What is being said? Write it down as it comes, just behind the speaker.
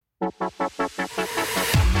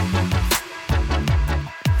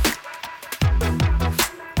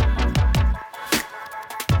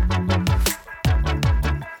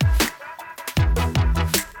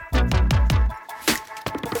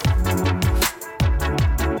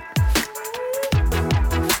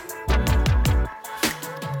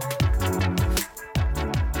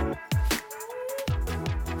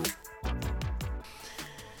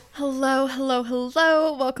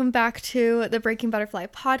Hello. Welcome back to the Breaking Butterfly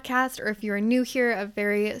podcast, or if you are new here, a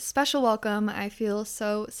very special welcome. I feel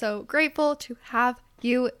so grateful to have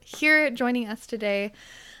you here joining us today.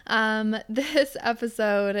 This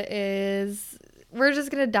episode we're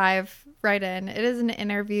just going to dive right in. It is an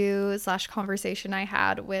interview / conversation I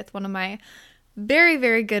had with one of my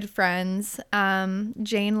very good friends,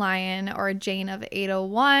 Jane Lyon, or Jane of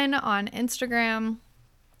 801 on Instagram.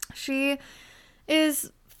 She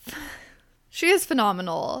is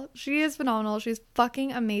phenomenal. She's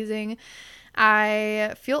fucking amazing.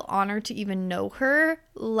 I feel honored to even know her,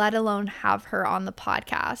 let alone have her on the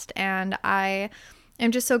podcast. And I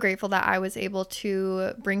am just so grateful that I was able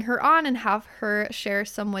to bring her on and have her share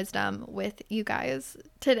some wisdom with you guys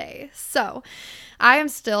today. So I am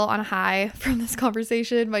still on a high from this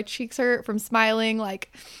conversation. My cheeks hurt from smiling.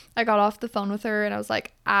 Like, I got off the phone with her and I was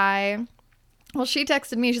like, well, she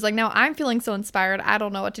texted me. She's like, no, I'm feeling so inspired. I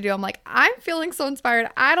don't know what to do. I'm like, I'm feeling so inspired.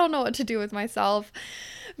 I don't know what to do with myself,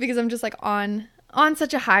 because I'm just like on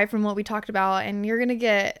such a high from what we talked about. And you're going to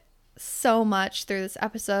get so much through this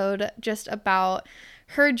episode just about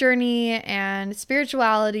her journey and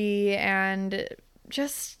spirituality and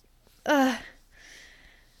just a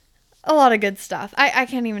lot of good stuff. I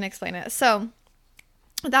can't even explain it. So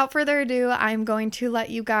without further ado, I'm going to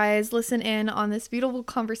let you guys listen in on this beautiful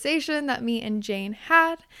conversation that me and Jane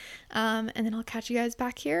had. And then I'll catch you guys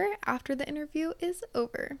back here after the interview is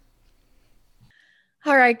over.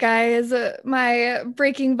 All right, guys, my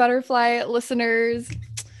Breaking Butterfly listeners,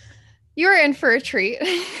 you're in for a treat.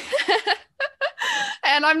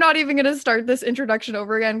 And I'm not even going to start this introduction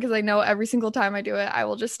over again, because I know every single time I do it, I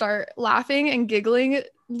will just start laughing and giggling,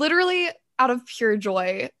 literally out of pure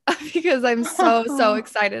joy, because I'm so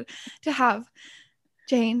excited to have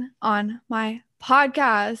Jane on my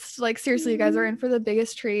podcast. Like, seriously, you guys are in for the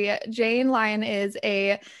biggest treat. Jane Lyon is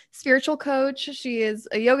a spiritual coach. She is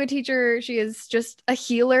a yoga teacher. She is just a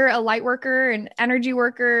healer, a light worker, an energy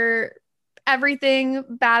worker, everything,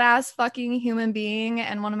 badass fucking human being,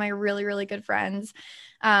 and one of my really good friends.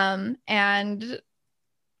 And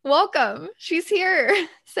welcome. She's here.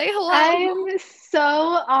 Say hello. I'm so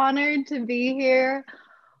honored to be here.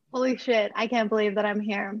 Holy shit. I can't believe that I'm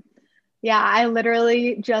here. Yeah, I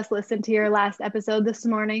literally just listened to your last episode this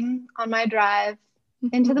morning on my drive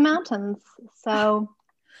into the mountains. So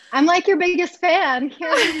I'm like your biggest fan here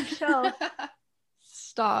on your show.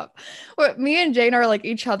 Stop. Well, me and Jane are like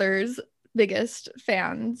each other's biggest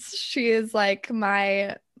fans. She is like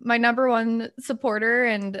my number one supporter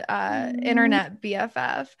and internet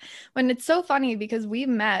BFF. When it's so funny, because we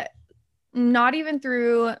met not even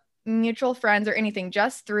through mutual friends or anything,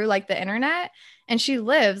 just through like the internet. And she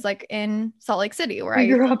lives like in Salt Lake City, where we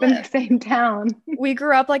grew up in the same town. We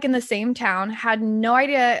grew up like in the same town, had no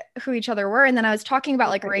idea who each other were. And then I was talking about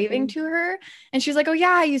like raving to her, and she's like, oh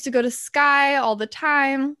yeah, I used to go to Sky all the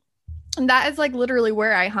time. And that is like literally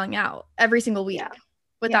where I hung out every single week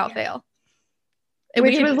without fail.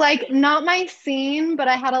 Which was like not my scene, but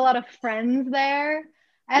I had a lot of friends there.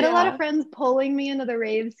 I had a lot of friends pulling me into the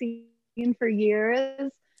rave scene for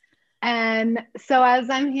years. And so as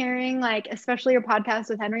I'm hearing, like, especially your podcast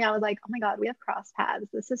with Henry, I was like, oh my God, we have crossed paths.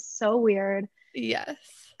 This is so weird. Yes.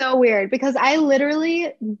 So weird, because I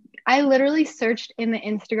literally searched in the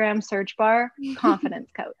Instagram search bar, confidence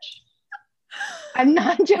coach. I'm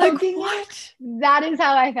not joking. Like, what? That is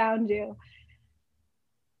how I found you.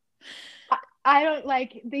 I don't,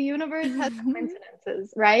 like, the universe has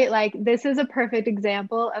coincidences, right? Like, this is a perfect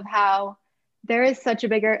example of how there is such a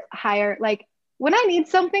bigger, higher, like, when I need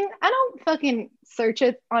something, I don't fucking search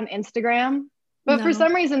it on Instagram. But for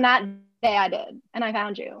some reason that day I did, and I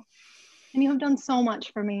found you. And you have done so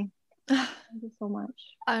much for me. Thank you so much.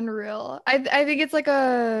 Unreal. I think it's like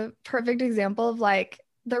a perfect example of like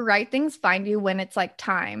the right things find you when it's like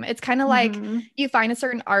time. It's kind of like you find a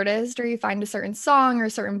certain artist or you find a certain song or a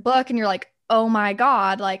certain book and you're like, oh my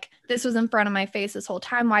God, like this was in front of my face this whole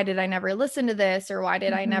time. Why did I never listen to this? Or why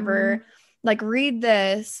did I never like read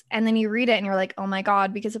this? And then you read it and you're like, oh my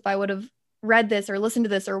God, because if I would have read this or listened to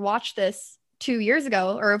this or watched this 2 years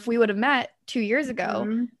ago, or if we would have met 2 years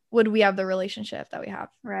ago, would we have the relationship that we have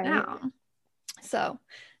now? So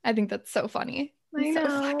I think that's so funny. I know.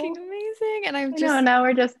 So fucking amazing. amazing. And I'm I know, just, now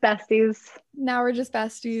we're just besties. now we're just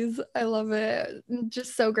besties. I love it. I'm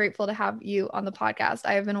just so grateful to have you on the podcast.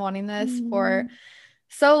 I have been wanting this for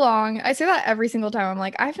so long. I say that every single time. I'm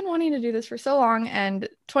like, I've been wanting to do this for so long. And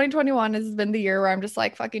 2021 has been the year where I'm just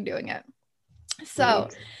like fucking doing it. So,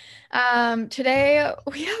 today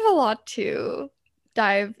we have a lot to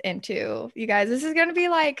dive into, you guys. This is going to be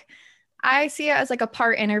like, I see it as like a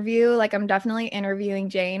part interview. Like, I'm definitely interviewing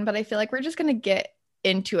Jane, but I feel like we're just going to get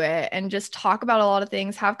into it and just talk about a lot of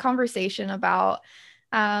things, have conversation about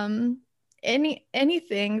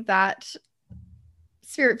anything that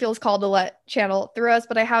Spirit feels called to let channel through us.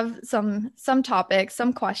 But I have some topics,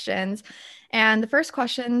 some questions. And the first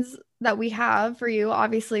questions that we have for you,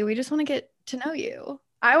 obviously, we just want to get to know you.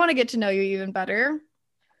 I want to get to know you even better.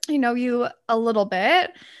 I know you a little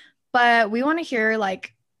bit, but we want to hear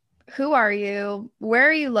like, who are you? Where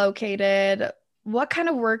are you located? What kind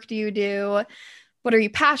of work do you do? What are you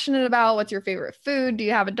passionate about? What's your favorite food? Do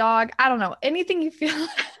you have a dog? I don't know. Anything you feel.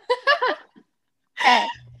 Okay.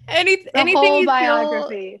 Anything whole you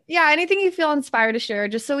biography. feel. Yeah, anything you feel inspired to share,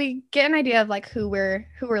 just so we get an idea of like who we're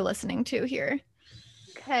listening to here.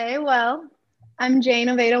 Okay, well, I'm Jane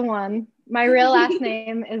of 801. My real last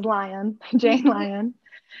name is Lyon, Jane Lyon.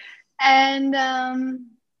 And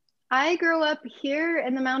I grew up here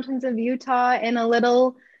in the mountains of Utah in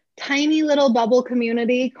a tiny little bubble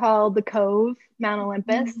community called the Cove, Mount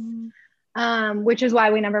Olympus, which is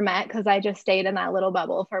why we never met, because I just stayed in that little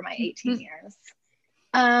bubble for my 18 years.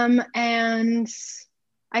 And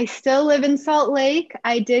I still live in Salt Lake.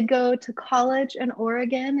 I did go to college in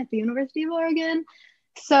Oregon at the University of Oregon.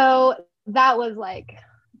 So that was like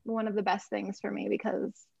one of the best things for me,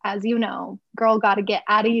 because as you know, girl got to get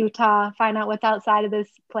out of Utah, find out what's outside of this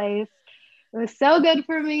place. It was so good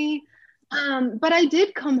for me. But I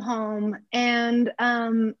did come home, and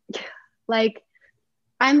like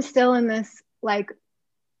I'm still in this like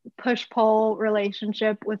push-pull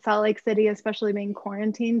relationship with Salt Lake City, especially being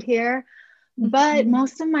quarantined here. But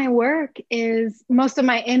most of my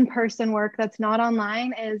in-person work that's not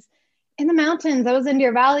online is in the mountains. I was in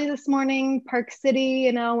Deer Valley this morning, Park City.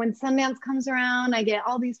 You know, when Sundance comes around, I get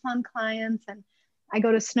all these fun clients, and I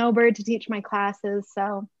go to Snowbird to teach my classes.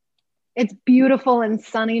 So it's beautiful and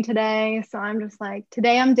sunny today. So I'm just like,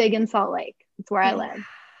 today I'm digging Salt Lake. It's where I live.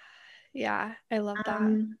 Yeah, I love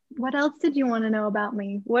that. What else did you want to know about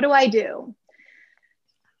me? What do I do?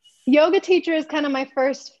 Yoga teacher is kind of my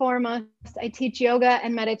first foremost. I teach yoga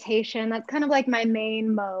and meditation. That's kind of like my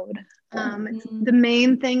main mode. It's the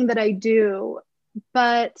main thing that I do.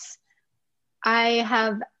 But I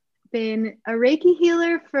have been a Reiki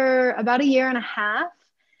healer for about a year and a half.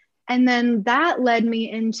 And then that led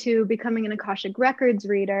me into becoming an Akashic Records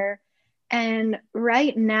reader. And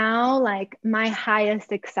right now, like my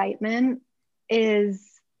highest excitement is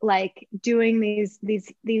like doing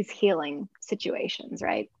these healing situations,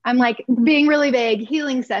 right? I'm like being really vague,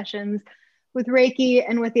 healing sessions with Reiki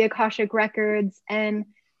and with the Akashic Records, and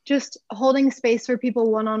just holding space for people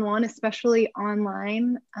one-on-one, especially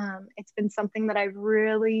online. It's been something that I've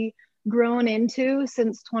really grown into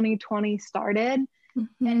since 2020 started.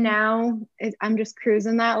 And now I'm just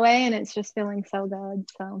cruising that way, and it's just feeling so good.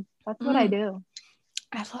 So that's what I do.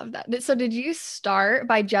 I love that. So did you start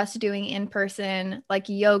by just doing in-person like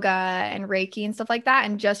yoga and Reiki and stuff like that?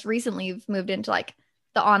 And just recently you've moved into like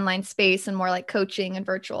the online space and more like coaching and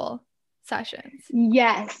virtual sessions?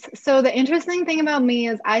 Yes. So the interesting thing about me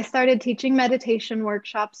is I started teaching meditation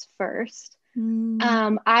workshops first.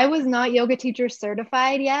 I was not yoga teacher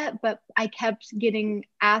certified yet, but I kept getting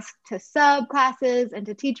asked to sub classes and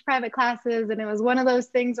to teach private classes. And it was one of those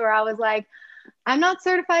things where I was like, I'm not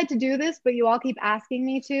certified to do this, but you all keep asking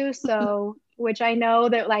me to. So, which I know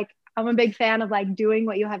that like, I'm a big fan of like doing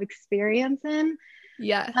what you have experience in.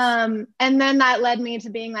 Yes. And then that led me to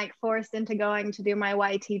being like forced into going to do my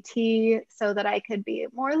YTT so that I could be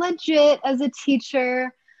more legit as a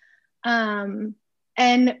teacher.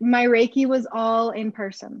 And my Reiki was all in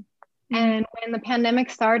person. And when the pandemic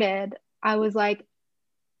started, I was like,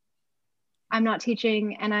 I'm not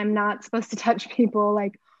teaching and I'm not supposed to touch people.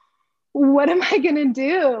 Like, what am I going to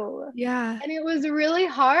do? Yeah. And it was really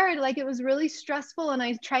hard. Like, it was really stressful. And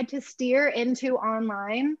I tried to steer into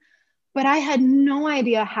online, but I had no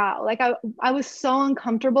idea how. Like, I was so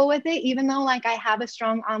uncomfortable with it, even though like I have a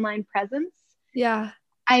strong online presence. Yeah.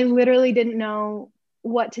 I literally didn't know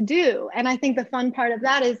what to do. And I think the fun part of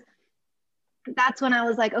that is that's when I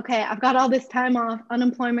was like, okay, I've got all this time off,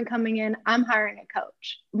 unemployment coming in. I'm hiring a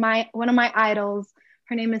coach. One of my idols,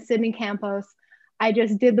 her name is Sydney Campos. I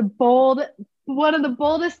just did one of the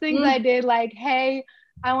boldest things I did. Like, hey,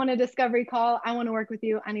 I want a discovery call. I want to work with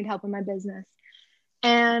you. I need help in my business.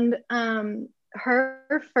 And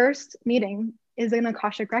her first meeting is an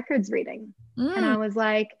Akashic Records reading. And I was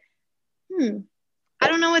like, I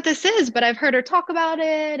don't know what this is, but I've heard her talk about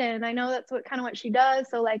it. And I know that's what she does.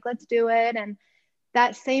 So like, let's do it. And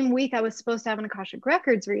that same week I was supposed to have an Akashic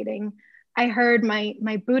Records reading, I heard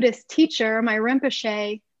my Buddhist teacher, my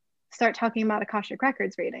Rinpoche, start talking about Akashic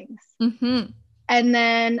Records readings. Mm-hmm. And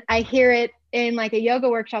then I hear it in like a yoga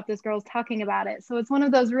workshop, this girl's talking about it. So it's one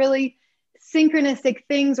of those really synchronistic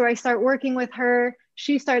things where I start working with her.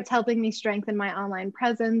 She starts helping me strengthen my online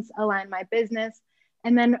presence, align my business.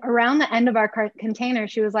 And then around the end of our container,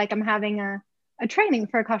 she was like, I'm having a training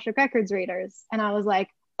for Akashic Records readers. And I was like,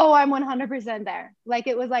 oh, I'm 100% there. Like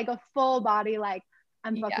it was like a full body, like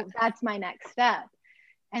I'm fucking, that's my next step.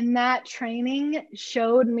 And that training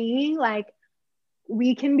showed me like,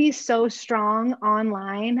 we can be so strong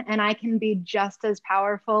online, and I can be just as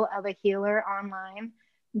powerful of a healer online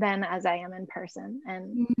than as I am in person.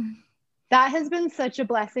 And that has been such a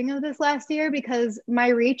blessing of this last year, because my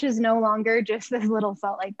reach is no longer just this little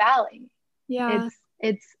Salt Lake Valley. Yeah.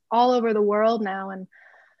 It's all over the world now. And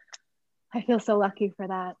I feel so lucky for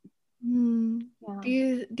that. Yeah.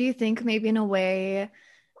 Do you think maybe in a way,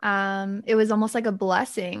 it was almost like a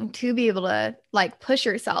blessing to be able to like push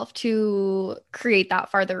yourself to create that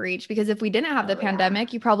farther reach? Because if we didn't have the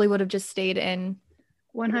pandemic, you probably would have just stayed in.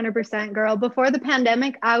 100%, girl. Before the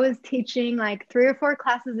pandemic, I was teaching like 3 or 4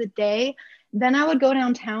 classes a day. Then I would go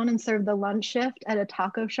downtown and serve the lunch shift at a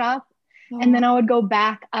taco shop. And then I would go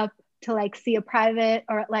back up to like see a private,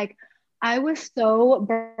 or like I was so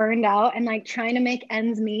burned out and like trying to make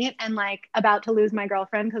ends meet, and like about to lose my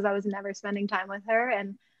girlfriend because I was never spending time with her.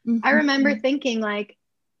 And I remember thinking like,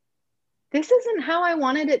 this isn't how I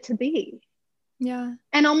wanted it to be. Yeah.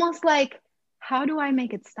 And almost like, how do I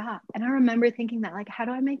make it stop? And I remember thinking that like, how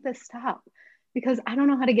do I make this stop? Because I don't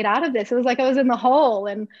know how to get out of this. It was like I was in the hole,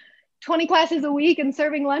 and 20 classes a week and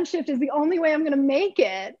serving lunch shift is the only way I'm going to make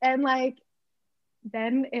it. And like,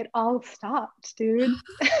 then it all stopped, dude.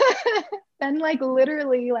 Then like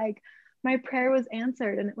literally like my prayer was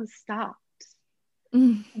answered and it was stopped.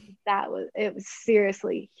 It was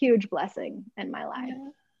seriously huge blessing in my life.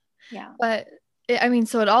 Yeah. But I mean,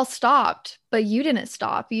 so it all stopped, but you didn't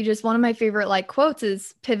stop. You just, one of my favorite like quotes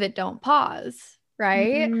is pivot, don't pause.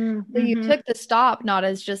 Right. So you took the stop, not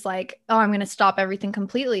as just like, oh, I'm going to stop everything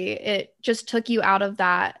completely. It just took you out of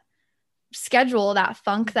that schedule, that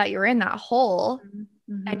funk that you're in, that hole.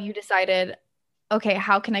 And you decided, okay,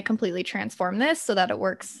 how can I completely transform this so that it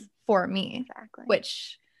works for me? Exactly.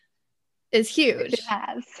 Which is huge. Which it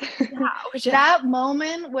has. That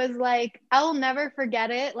moment was like, I'll never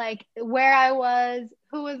forget it. Like where I was,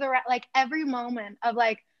 who was around, like every moment of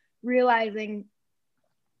like realizing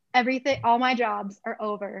everything, all my jobs are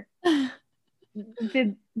over.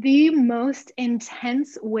 The most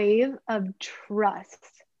intense wave of trust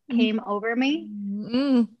came over me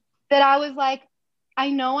that I was like, I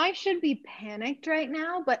know I should be panicked right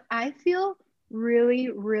now, but I feel really,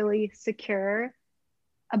 really secure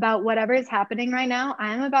about whatever is happening right now.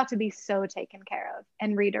 I'm about to be so taken care of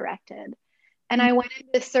and redirected. And I went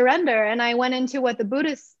into surrender, and I went into what the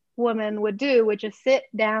Buddhist woman would do, which is sit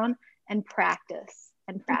down and practice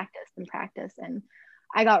and practice and practice. And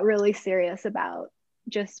I got really serious about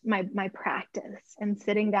just my practice and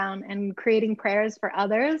sitting down and creating prayers for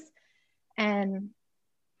others. And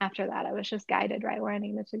after that, I was just guided right where I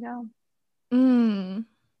needed to go.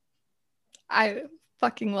 I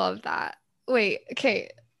fucking love that. Wait, okay.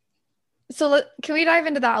 So can we dive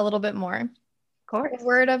into that a little bit more? Of course. The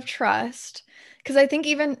word of trust. Because I think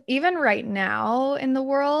even right now in the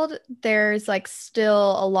world, there's like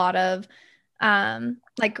still a lot of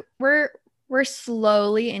like we're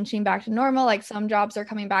slowly inching back to normal. Like some jobs are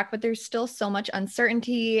coming back, but there's still so much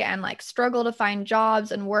uncertainty and like struggle to find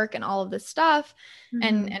jobs and work and all of this stuff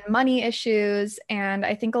and money issues. And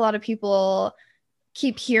I think a lot of people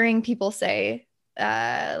keep hearing people say,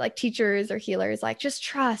 like teachers or healers, like just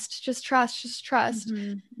trust.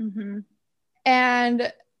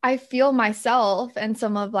 And I feel myself and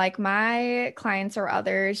some of like my clients or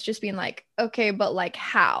others just being like, okay, but like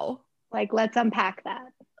how? Like, let's unpack that.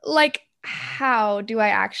 Like, how do I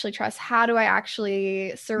actually trust? How do I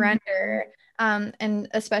actually surrender? And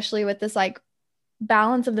especially with this like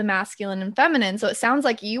balance of the masculine and feminine. So it sounds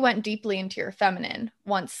like you went deeply into your feminine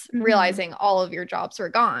once realizing all of your jobs were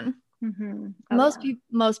gone.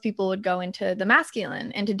 Most people would go into the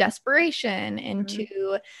masculine, into desperation,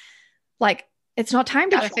 into like, it's not time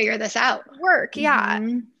to figure this out. Work. Yeah.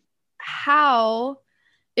 How,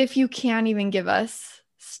 if you can't even give us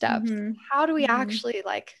steps, how do we actually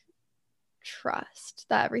like trust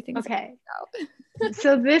that everything's Okay. out.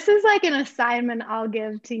 So this is like an assignment I'll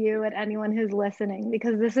give to you and anyone who's listening,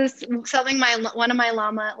 because this is something one of my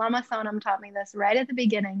Lama Sonam taught me this right at the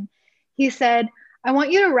beginning. He said, I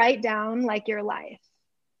want you to write down like your life,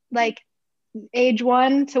 like age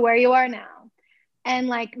 1 to where you are now, and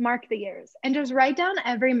like mark the years and just write down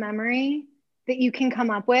every memory that you can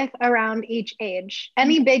come up with around each age,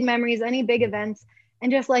 any big memories, any big events,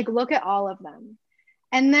 and just like look at all of them.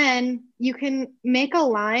 And then you can make a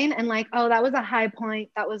line and like, oh, that was a high point.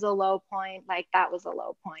 That was a low point. Like that was a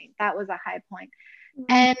low point. That was a high point.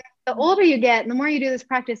 Mm-hmm. And the older you get, and the more you do this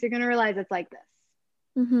practice, you're going to realize it's like this.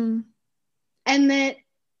 Mm-hmm. And that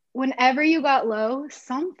whenever you got low,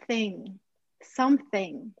 something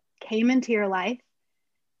came into your life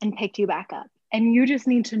and picked you back up. And you just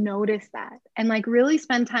need to notice that and like really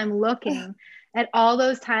spend time looking at all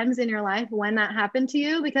those times in your life when that happened to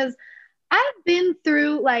you, because I've been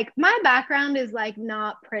through, like, my background is like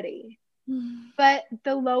not pretty, but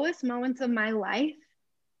the lowest moments of my life,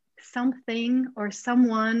 something or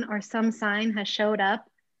someone or some sign has showed up,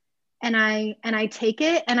 and I take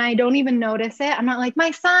it and I don't even notice it. I'm not like,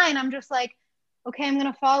 my sign. I'm just like, okay, I'm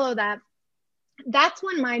going to follow that. That's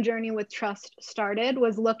when my journey with trust started,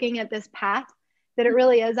 was looking at this path that it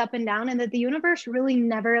really is up and down, and that the universe really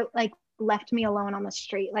never like left me alone on the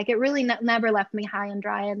street. Like it really never left me high and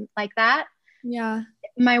dry and like that. Yeah.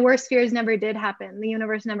 My worst fears never did happen. The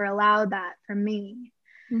universe never allowed that for me.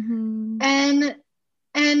 Mm-hmm.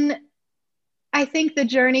 And I think the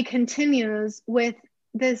journey continues with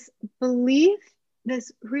this belief,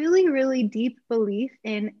 this really, really deep belief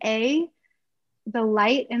in the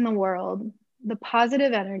light in the world, the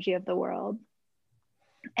positive energy of the world,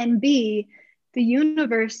 and B, the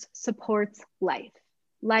universe supports life.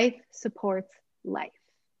 Life supports life.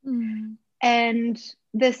 Mm. And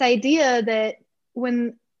this idea that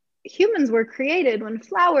when humans were created, when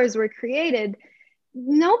flowers were created,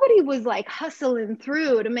 nobody was like hustling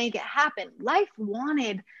through to make it happen. Life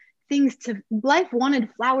wanted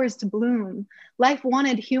flowers to bloom. Life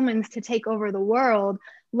wanted humans to take over the world.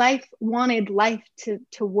 Life wanted life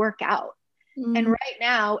to work out. Mm. And right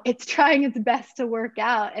now it's trying its best to work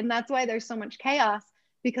out. And that's why there's so much chaos,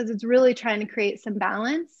 because it's really trying to create some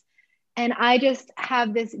balance. And I just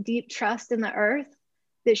have this deep trust in the earth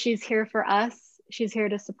that she's here for us. She's here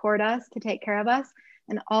to support us, to take care of us.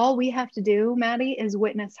 And all we have to do, Maddie, is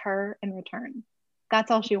witness her in return.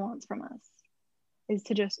 That's all she wants from us, is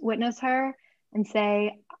to just witness her and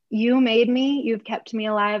say, you made me, you've kept me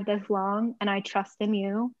alive this long, and I trust in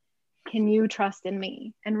you. Can you trust in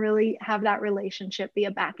me? And really have that relationship be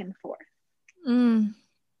a back and forth. Mm.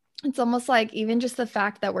 It's almost like even just the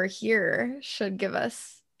fact that we're here should give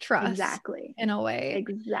us trust. Exactly. In a way.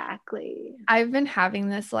 Exactly. I've been having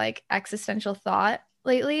this like existential thought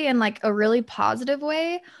lately in like a really positive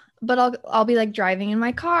way, but I'll be like driving in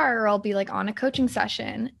my car, or I'll be like on a coaching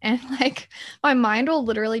session, and like my mind will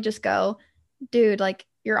literally just go, dude, like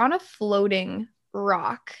you're on a floating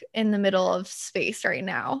rock in the middle of space right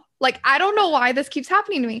now. Like I don't know why this keeps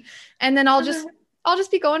happening to me. And then I'll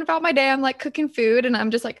just be going about my day. I'm like cooking food and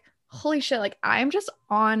I'm just like, holy shit, like I'm just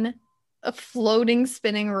on a floating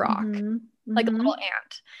spinning rock. Mm-hmm. Like a little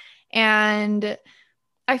ant. And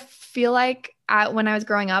I feel like when I was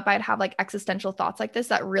growing up, I'd have like existential thoughts like this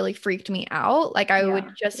that really freaked me out. Like I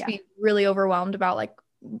would just be really overwhelmed about like,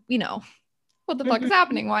 you know, what the fuck is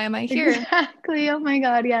happening? Why am I here? Exactly. Oh my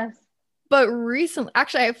God. Yes. But recently,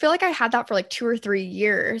 actually, I feel like I had that for like 2 or 3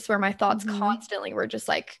 years, where my thoughts constantly were just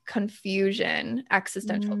like confusion,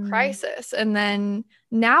 existential crisis. And then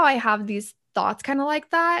now I have these thoughts kind of like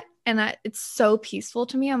that. And it's so peaceful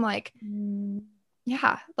to me. I'm like,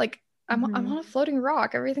 yeah, like I'm on a floating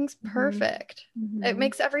rock. Everything's perfect. It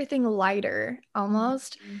makes everything lighter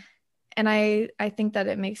almost. And I think that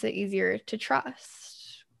it makes it easier to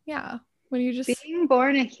trust. Yeah. When you just being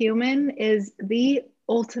born a human is the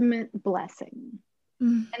ultimate blessing.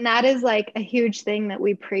 And that is like a huge thing that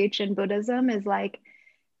we preach in Buddhism, is like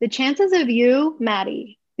the chances of you,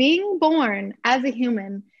 Maddie, being born as a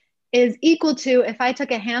human is equal to if I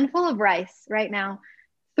took a handful of rice right now,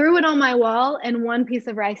 threw it on my wall, and one piece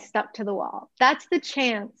of rice stuck to the wall. That's the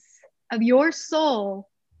chance of your soul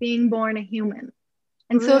being born a human.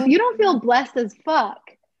 And so if you don't feel blessed as fuck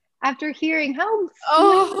after hearing how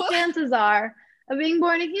slim the chances are of being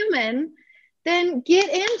born a human, then get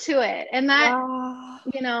into it. And that,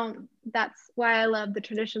 you know, that's why I love the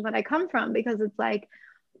tradition that I come from, because it's like,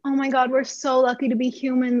 oh my God, we're so lucky to be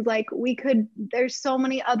humans. Like there's so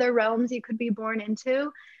many other realms you could be born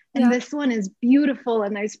into. And this one is beautiful,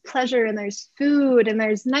 and there's pleasure, and there's food, and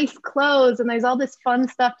there's nice clothes, and there's all this fun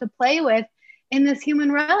stuff to play with in this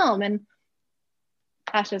human realm. And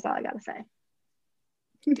That's just all I gotta say.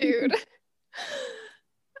 Dude.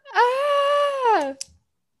 Ah.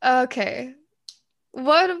 Okay.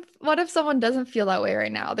 What if someone doesn't feel that way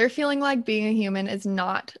right now? They're feeling like being a human is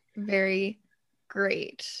not very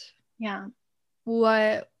great. Yeah.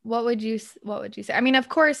 What would you say? I mean, of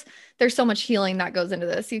course, there's so much healing that goes into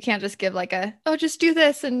this. You can't just give like oh, just do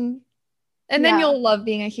this and then Yeah. you'll love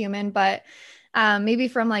being a human, but maybe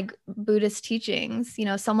from like Buddhist teachings,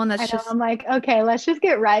 someone I that's know. just I'm like, okay, let's just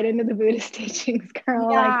get right into the Buddhist teachings, girl.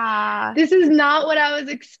 Like, yeah. this is not what I was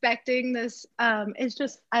expecting. This it's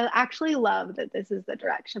just I actually love that this is the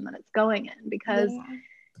direction that it's going in, because Yeah.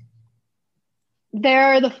 there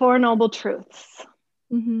are the Four Noble Truths.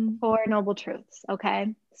 Mm-hmm. Four Noble Truths.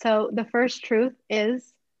 Okay. So the first truth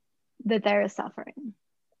is that there is suffering.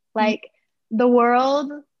 Like, the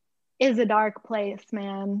world is a dark place,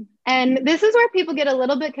 man. And this is where people get a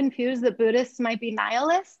little bit confused that Buddhists might be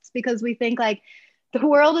nihilists, because we think like the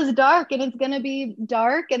world is dark and it's going to be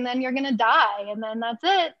dark and then you're going to die and then that's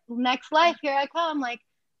it. Next life, here I come. Like,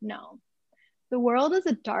 no. The world is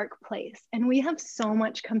a dark place and we have so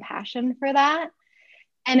much compassion for that.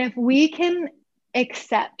 And if we can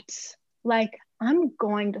accept, like, I'm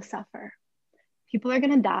going to suffer, people are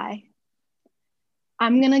going to die,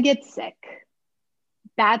 I'm going to get sick,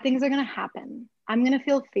 bad things are going to happen, I'm going to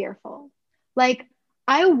feel fearful. Like,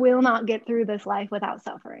 I will not get through this life without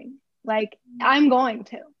suffering. Like, I'm going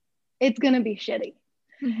to. It's going to be shitty.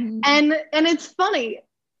 Mm-hmm. And it's funny.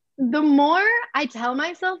 The more I tell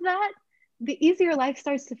myself that, the easier life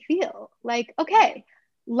starts to feel. Like, okay,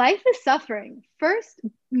 life is suffering. First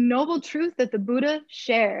noble truth that the Buddha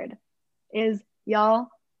shared is, y'all,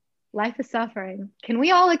 life is suffering. Can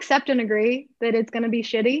we all accept and agree that it's going to be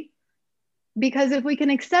shitty? Because if we can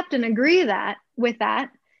accept and agree that with that,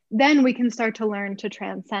 then we can start to learn to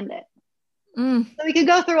transcend it. So we could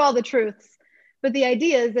go through all the truths, but the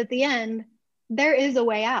idea is at the end, there is a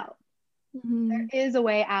way out. Mm-hmm. There is a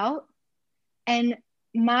way out. And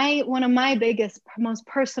one of my biggest, most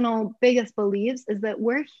personal, biggest beliefs is that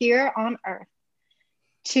we're here on earth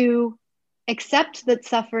to accept that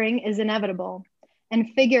suffering is inevitable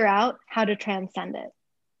and figure out how to transcend it.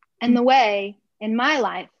 And the way in my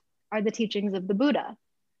life are the teachings of the Buddha,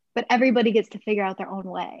 but everybody gets to figure out their own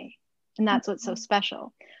way. And that's what's so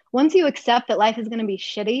special. Once you accept that life is going to be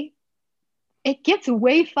shitty, it gets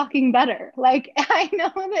way fucking better. Like, I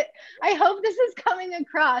know that, I hope this is coming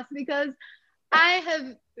across, because I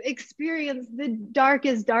have experienced the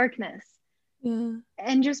darkest darkness. Yeah.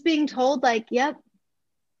 And just being told, like, yep,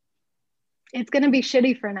 it's going to be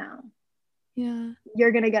shitty for now. Yeah.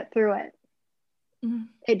 You're going to get through it. Mm.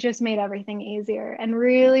 It just made everything easier. And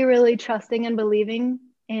really, really trusting and believing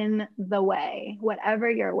in the way,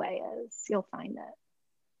 whatever your way is, you'll find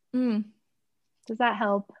it. Does that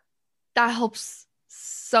help? That helps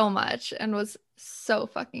so much and was so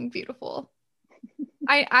fucking beautiful.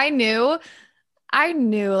 I knew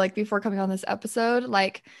like before coming on this episode,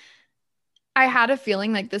 like I had a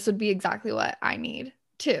feeling like this would be exactly what I need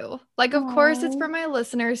too. Like, of course it's for my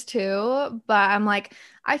listeners too, but I'm like,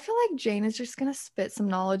 I feel like Jane is just gonna spit some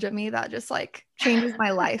knowledge at me that just like changes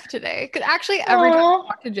my life today. Because actually every time I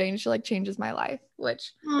talk to Jane, she like changes my life,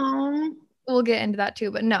 which we'll get into that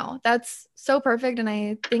too. But no, that's so perfect. And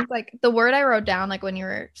I think like the word I wrote down, like when you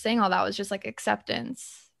were saying all that, was just like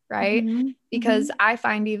acceptance, right? Mm-hmm. Because Mm-hmm. I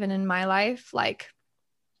find even in my life, like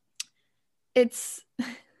it's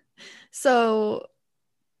so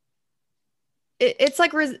it's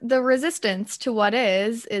like the resistance to what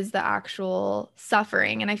is the actual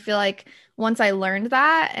suffering. And I feel like once I learned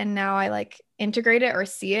that and now I like integrate it or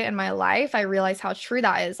see it in my life, I realize how true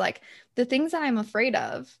that is. Like the things that I'm afraid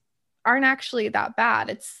of aren't actually that bad.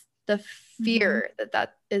 It's the fear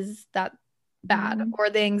that is that bad, or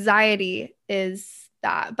the anxiety is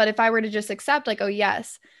that. But if I were to just accept like, oh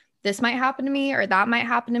yes, this might happen to me or that might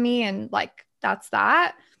happen to me, and like that's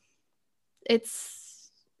that,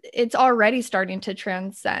 it's already starting to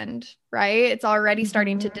transcend, right? It's already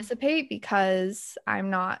starting to dissipate because I'm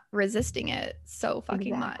not resisting it so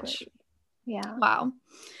fucking much. Yeah. Wow.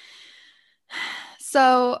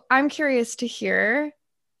 So I'm curious to hear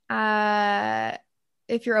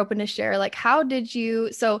if you're open to share, like, how did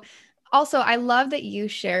you, so also I love that you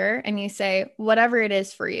share and you say whatever it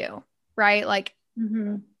is for you, right? Like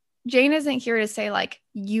Jane isn't here to say like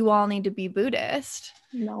you all need to be Buddhist.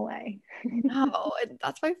 No way. No, and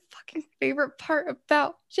that's my fucking favorite part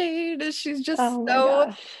about Jane is she's just Oh my so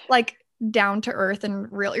gosh. like down to earth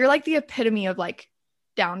and real. You're like the epitome of like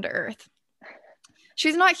down to earth.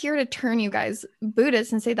 She's not here to turn you guys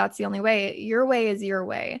Buddhist and say that's the only way. Your way is your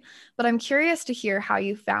way. But I'm curious to hear how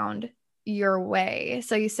you found your way.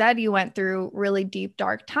 So you said you went through really deep,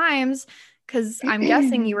 dark times because I'm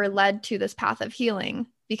guessing you were led to this path of healing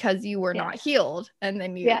because you were not healed and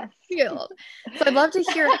then you healed. So I'd love to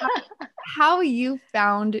hear how you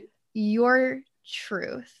found your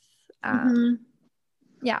truth.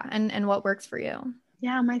 Yeah, and what works for you.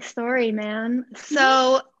 Yeah, my story, man.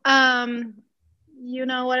 So, you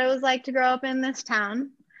know what it was like to grow up in this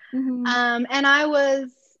town. And I was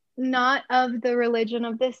not of the religion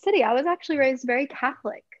of this city. I was actually raised very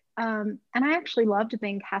Catholic. And I actually loved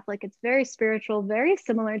being Catholic. It's very spiritual, very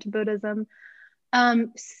similar to Buddhism.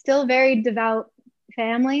 Still very devout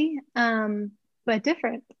family, but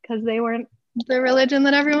different because they weren't the religion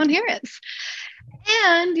that everyone here is.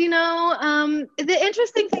 And, you know, the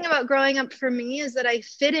interesting thing about growing up for me is that I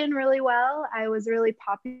fit in really well. I was really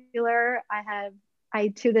popular. I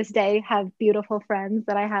to this day have beautiful friends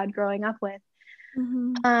that I had growing up with.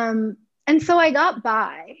 And so I got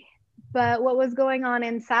by. But what was going on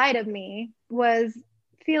inside of me was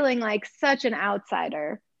feeling like such an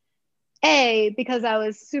outsider. Because I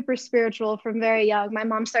was super spiritual from very young. My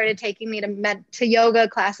mom started taking me to yoga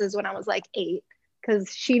classes when I was like 8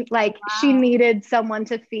 because she needed someone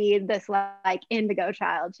to feed this like indigo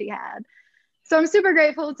child she had. So I'm super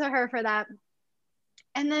grateful to her for that.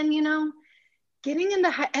 And then, you know, getting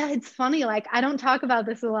into it's funny, like I don't talk about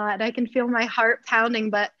this a lot. I can feel my heart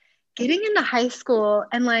pounding, but getting into high school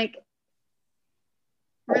and like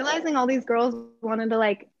realizing all these girls wanted to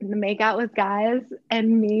like make out with guys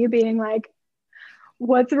and me being like,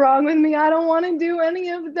 what's wrong with me? I don't want to do any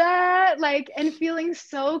of that. Like, and feeling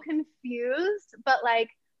so confused, but like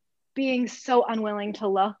being so unwilling to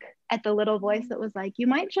look at the little voice that was like, you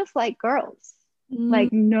might just like girls.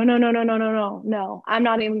 Like, no, I'm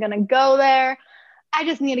not even going to go there. I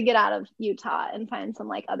just need to get out of Utah and find some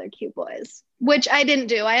like other cute boys, which I didn't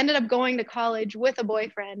do. I ended up going to college with a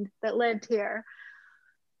boyfriend that lived here.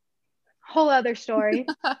 Whole other story.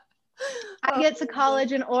 I get to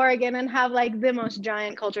college in Oregon and have like the most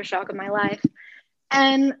giant culture shock of my life.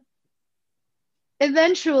 And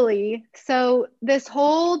eventually, so this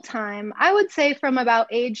whole time, I would say from about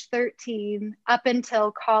age 13 up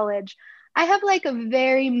until college, I have like a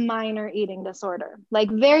very minor eating disorder, like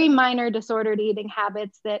very minor disordered eating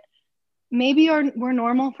habits that maybe were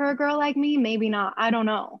normal for a girl like me, maybe not, I don't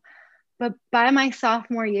know. But by my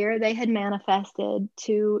sophomore year, they had manifested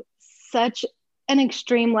to such an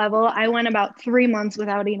extreme level. I went about 3 months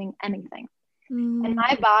without eating anything. And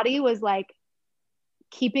my body was like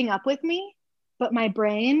keeping up with me, but my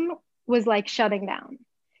brain was like shutting down.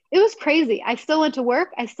 It was crazy. I still went to work.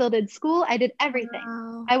 I still did school. I did everything.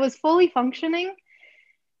 Wow. I was fully functioning,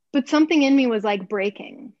 but something in me was like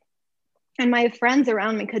breaking. And my friends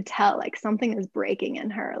around me could tell like something is breaking in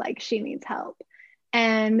her, like she needs help.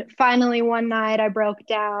 And finally one night I broke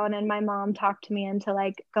down and my mom talked me into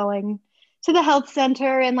like going to the health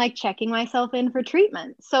center and like checking myself in for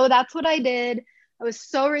treatment. So that's what I did. I was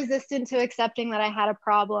so resistant to accepting that I had a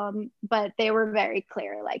problem, but they were very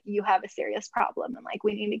clear, like, you have a serious problem and like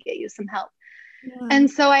we need to get you some help. Yeah. And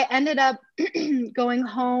so I ended up going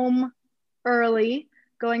home early,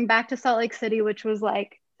 going back to Salt Lake City, which was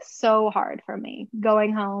like so hard for me,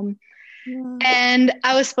 going home. Yeah. And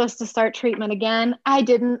I was supposed to start treatment again. I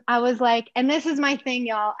didn't. I was like, and this is my thing,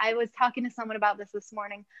 y'all. I was talking to someone about this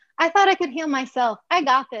morning. I thought I could heal myself. I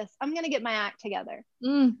got this. I'm going to get my act together.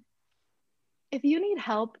 If you need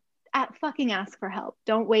help, fucking ask for help.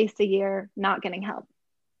 Don't waste a year not getting help.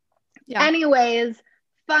 Yeah. Anyways,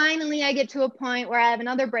 finally I get to a point where I have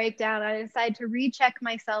another breakdown. I decide to recheck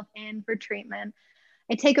myself in for treatment.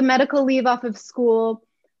 I take a medical leave off of school.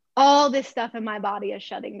 All this stuff in my body is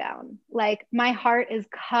shutting down. Like my heart is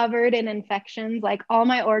covered in infections. Like all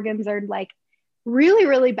my organs are like really,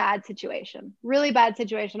 really bad situation. Really bad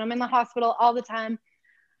situation. I'm in the hospital all the time.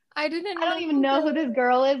 I don't even know who this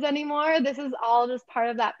girl is anymore. This is all just part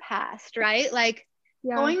of that past, right? Like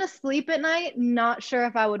going to sleep at night, not sure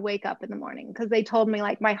if I would wake up in the morning because they told me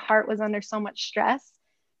like my heart was under so much stress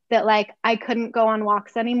that like I couldn't go on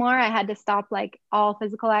walks anymore. I had to stop like all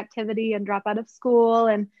physical activity and drop out of school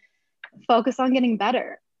and focus on getting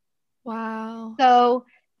better. Wow. So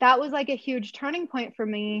that was like a huge turning point for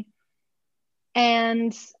me.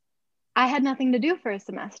 And I had nothing to do for a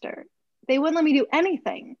semester. They wouldn't let me do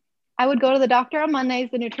anything. I would go to the doctor on Mondays,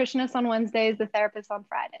 the nutritionist on Wednesdays, the therapist on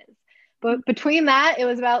Fridays. But between that, it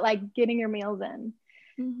was about like getting your meals in.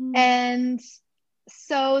 And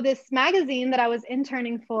so this magazine that I was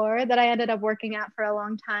interning for, that I ended up working at for a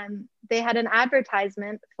long time, they had an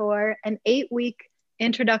advertisement for an 8-week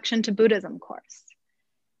introduction to Buddhism course.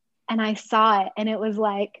 And I saw it and it was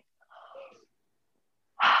like,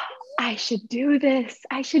 I should do this.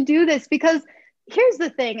 I should do this because here's the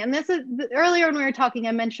thing. And this is earlier when we were talking,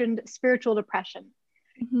 I mentioned spiritual depression.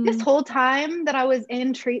 This whole time that I was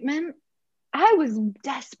in treatment, I was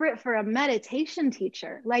desperate for a meditation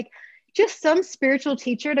teacher, like just some spiritual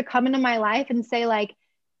teacher to come into my life and say, like,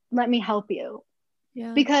 let me help you.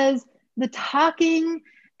 Yeah. Because the talking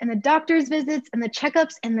and the doctor's visits and the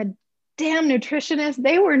checkups and the damn nutritionists,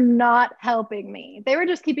 they were not helping me. They were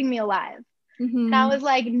just keeping me alive. And I was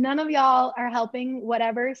like, none of y'all are helping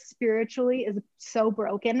whatever spiritually is so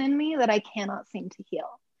broken in me that I cannot seem to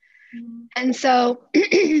heal. And so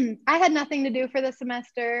I had nothing to do for the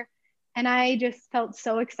semester. And I just felt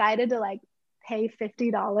so excited to like pay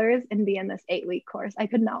 $50 and be in this 8-week course. I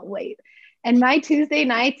could not wait. And my Tuesday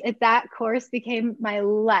nights at that course became my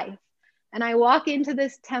life. And I walk into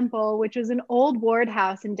this temple, which was an old ward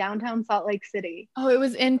house in downtown Salt Lake City. Oh, it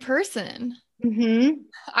was in person. Mm-hmm.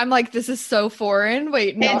 I'm like, this is so foreign.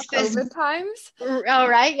 Wait, not COVID times? All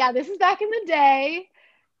right. Yeah, this is back in the day.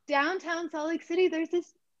 Downtown Salt Lake City, there's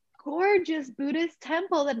this gorgeous Buddhist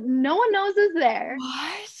temple that no one knows is there.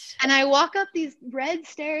 What? And I walk up these red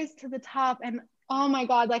stairs to the top, and oh my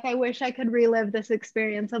God, like I wish I could relive this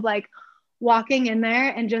experience of like walking in there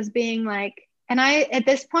and just being like, and at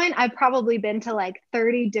this point, I've probably been to like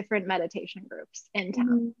 30 different meditation groups in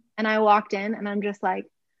town. And I walked in and I'm just like,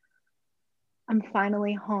 I'm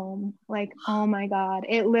finally home. Like, oh my God.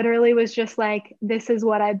 It literally was just like, this is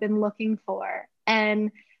what I've been looking for.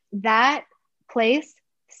 And that place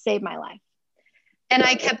saved my life. And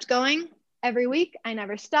I kept going every week. I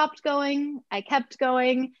never stopped going. I kept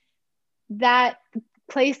going. That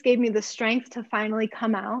place gave me the strength to finally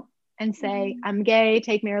come out and say, I'm gay,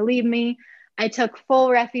 take me or leave me. I took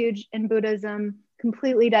full refuge in Buddhism,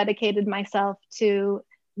 completely dedicated myself to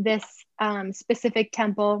this specific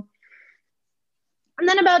temple. And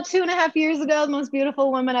then about 2.5 years ago, the most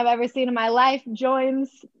beautiful woman I've ever seen in my life joins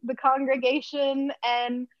the congregation,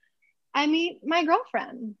 and I meet my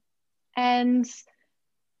girlfriend. And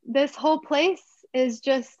this whole place is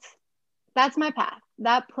just, that's my path.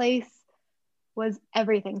 That place was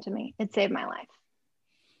everything to me. It saved my life.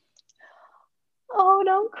 Oh,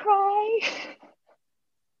 don't cry.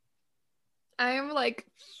 I am like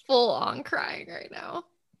full on crying right now.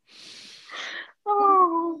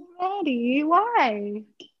 Oh, Maddie, why?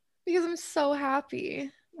 Because I'm so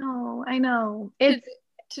happy. Oh, I know.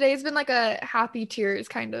 Today's been like a happy tears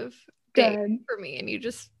kind of day for me. And you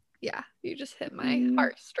just hit my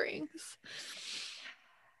heartstrings.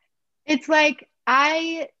 It's like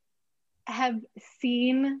I have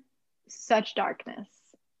seen such darkness.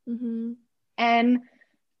 And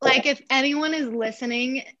like, if anyone is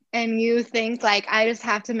listening and you think like, I just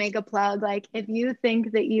have to make a plug, like if you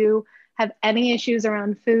think that you have any issues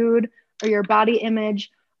around food or your body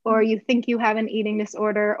image, or you think you have an eating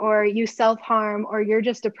disorder, or you self-harm, or you're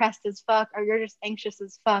just depressed as fuck, or you're just anxious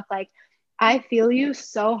as fuck, like I feel you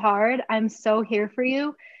so hard. I'm so here for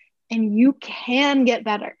you, and you can get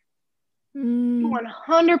better. You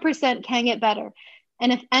 100% can get better.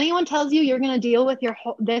 And if anyone tells you you're going to deal with your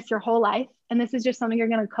whole life, and this is just something you're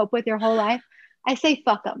going to cope with your whole life, I say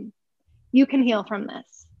fuck them. You can heal from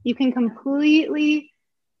this. You can completely.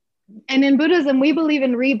 And in Buddhism, we believe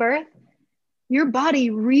in rebirth. Your body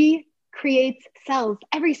recreates cells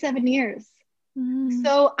every 7 years.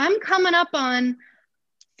 So I'm coming up on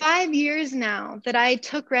 5 years now that I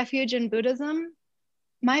took refuge in Buddhism.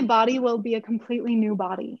 My body will be a completely new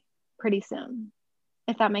body pretty soon,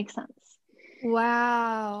 if that makes sense.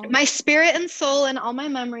 Wow. My spirit and soul and all my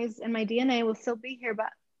memories and my DNA will still be here,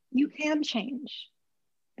 but you can change.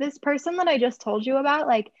 This person that I just told you about,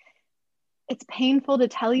 like, it's painful to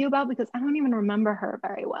tell you about because I don't even remember her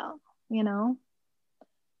very well, you know?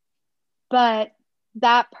 But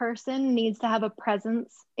that person needs to have a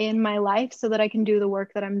presence in my life so that I can do the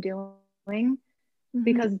work that I'm doing,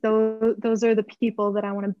 because those are the people that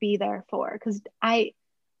I want to be there for. Because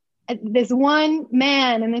this one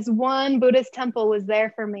man in this one Buddhist temple was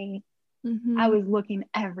there for me. I was looking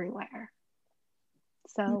everywhere.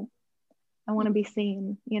 So I want to be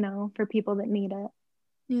seen, you know, for people that need it.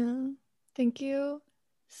 Yeah. Thank you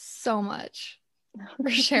so much for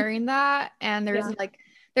sharing that. And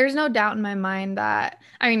there's no doubt in my mind that,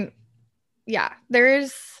 I mean, yeah,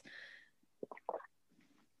 there's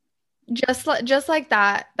just like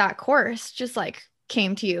that course just like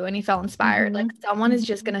came to you and you felt inspired. Like someone is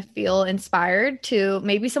just gonna feel inspired to,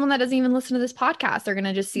 maybe someone that doesn't even listen to this podcast, they're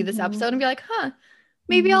gonna just see this episode and be like,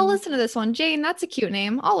 maybe I'll listen to this one. Jane, that's a cute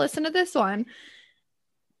name. I'll listen to this one.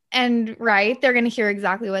 And they're gonna hear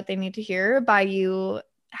exactly what they need to hear by you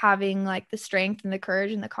having like the strength and the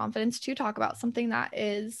courage and the confidence to talk about something that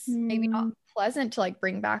is maybe not unpleasant to like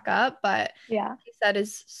bring back up, but Yeah. he said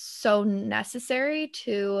is so necessary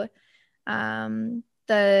to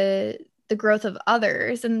the growth of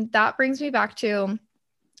others. And that brings me back to,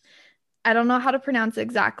 I don't know how to pronounce it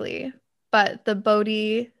exactly, but the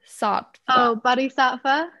Bodhisattva. Oh,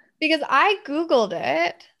 Bodhisattva. Because I Googled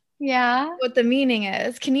it, Yeah. what the meaning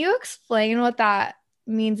is. Can you explain what that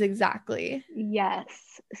means exactly?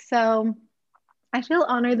 Yes. So I feel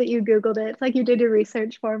honored that you Googled it. It's like you did your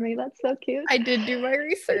research for me. That's so cute. I did do my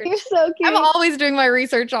research. You're so I'm cute. always doing my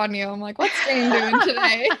research on you. I'm like, what's Jane doing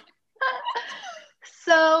today?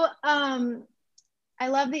 So, I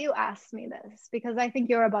love that you asked me this because I think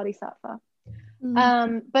you're a bodhisattva.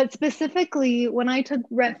 But specifically, when I took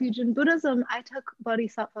refuge in Buddhism, I took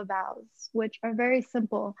bodhisattva vows, which are very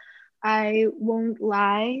simple. I won't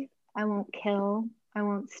lie. I won't kill. I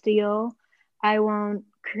won't steal. I won't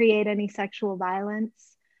create any sexual violence.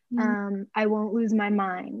 I won't lose my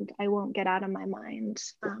mind. I won't get out of my mind,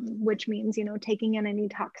 which means, taking in any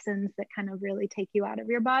toxins that kind of really take you out of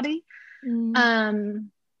your body.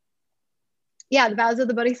 Yeah, the vows of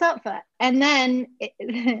the bodhisattva. And then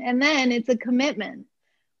it's a commitment.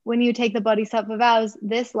 When you take the bodhisattva vows,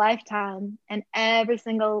 this lifetime and every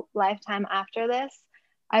single lifetime after this,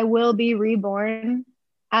 I will be reborn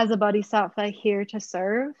as a bodhisattva here to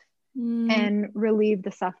serve and relieve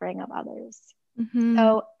the suffering of others.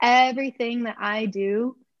 So everything that I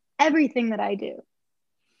do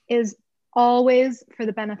is always for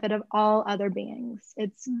the benefit of all other beings.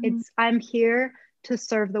 I'm here to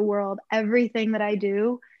serve the world. Everything that I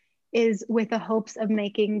do is with the hopes of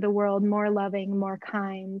making the world more loving, more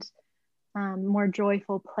kind, more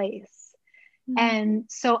joyful place. And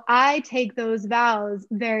so I take those vows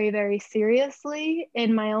very, very seriously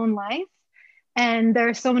in my own life. And there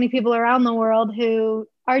are so many people around the world who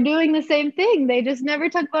are doing the same thing. They just never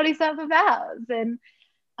took bodhisattva vows.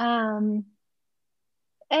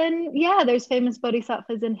 And yeah, there's famous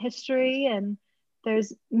bodhisattvas in history, and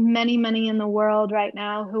there's many, many in the world right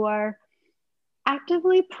now who are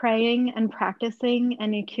actively praying and practicing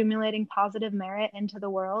and accumulating positive merit into the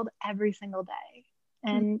world every single day.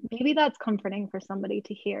 And maybe that's comforting for somebody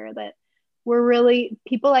to hear that we're really,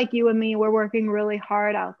 people like you and me, we're working really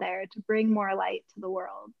hard out there to bring more light to the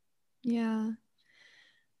world. Yeah.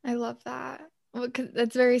 I love that. Well, 'cause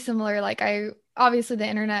it's very similar. Like obviously the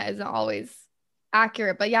internet isn't always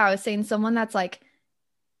accurate, but yeah, I was saying someone that's like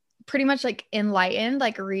pretty much like enlightened,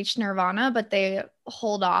 like reached nirvana, but they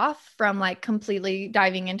hold off from like completely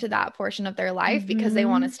diving into that portion of their life because they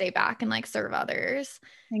want to stay back and like serve others.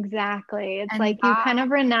 Exactly. It's like you kind of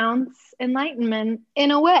renounce enlightenment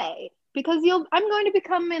in a way because I'm going to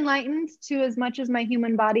become enlightened to as much as my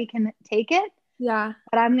human body can take it. Yeah.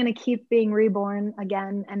 But I'm going to keep being reborn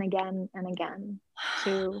again and again and again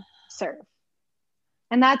to serve.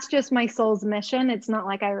 And that's just my soul's mission. It's not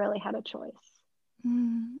like I really had a choice.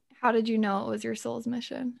 How did you know it was your soul's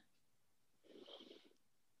mission?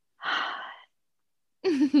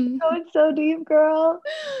 Oh, it's so deep, girl.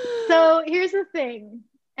 So here's the thing.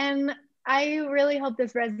 And I really hope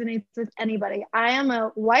this resonates with anybody. I am a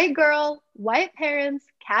white girl, white parents,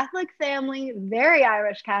 Catholic family, very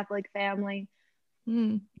Irish Catholic family,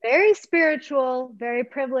 very spiritual, very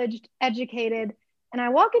privileged, educated. And I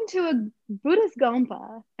walk into a Buddhist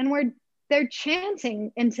Gompa and they're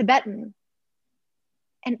chanting in Tibetan.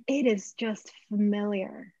 And it is just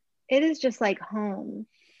familiar. It is just like home.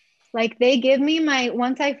 Like they give me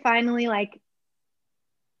once I finally like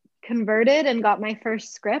converted and got my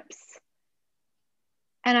first scripts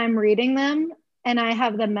and I'm reading them and I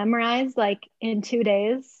have them memorized like in 2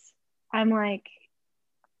 days, I'm like,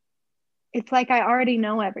 it's like I already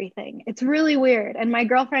know everything. It's really weird. And my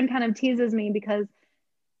girlfriend kind of teases me because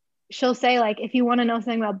she'll say like, if you want to know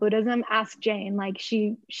something about Buddhism, ask Jane. Like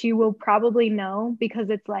she will probably know because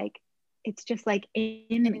it's just like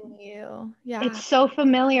in you. Yeah. It's so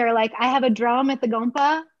familiar. Like I have a drum at the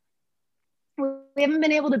Gompa. We haven't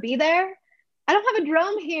been able to be there. I don't have a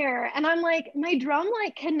drum here. And I'm like, my drum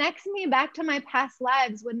like connects me back to my past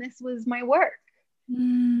lives when this was my work.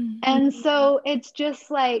 And so it's just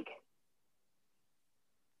like,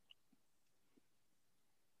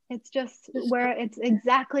 it's just where it's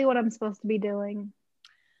exactly what I'm supposed to be doing.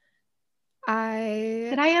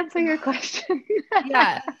 Did I answer your question?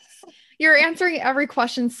 Yes. You're answering every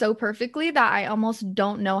question so perfectly that I almost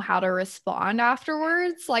don't know how to respond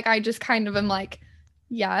afterwards. Like I just kind of am like,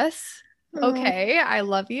 yes, okay, I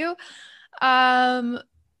love you.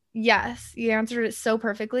 Yes, you answered it so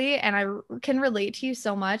perfectly and I can relate to you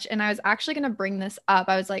so much. And I was actually going to bring this up.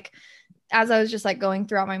 I was like, as I was just like going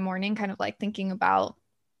throughout my morning, kind of like thinking about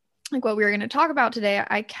like what we were going to talk about today,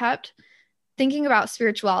 I kept thinking about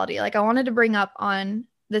spirituality, like I wanted to bring up on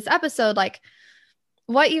this episode, like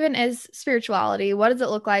what even is spirituality? What does it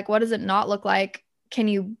look like? What does it not look like? Can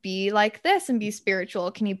you be like this and be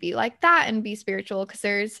spiritual? Can you be like that and be spiritual? Because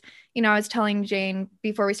there's, I was telling Jane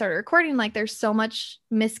before we started recording, like there's so much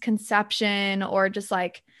misconception, or just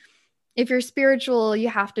like, if you're spiritual, you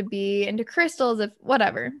have to be into crystals, if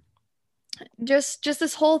whatever. Just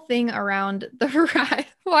this whole thing around the ride.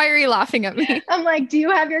 Why are you laughing at me? I'm like, do you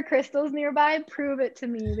have your crystals nearby? Prove it to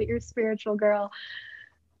me that you're a spiritual girl.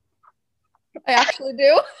 I actually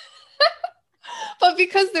do. But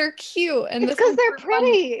because they're cute, and it's because they're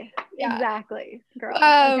pretty. Yeah. Exactly, girl.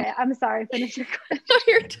 Okay, I'm sorry. Finish your question. No,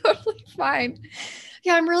 you're totally fine.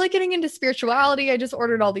 Yeah, I'm really getting into spirituality. I just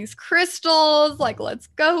ordered all these crystals. Like, let's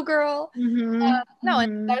go, girl. No,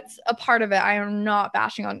 and that's a part of it. I am not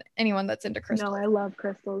bashing on anyone that's into crystals. No, I love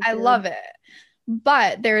crystals. I love it.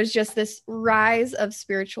 But there is just this rise of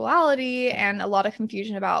spirituality and a lot of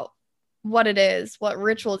confusion about what it is, what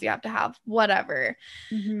rituals you have to have, whatever.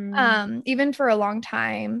 Even for a long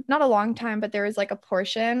time, not a long time, but there was like a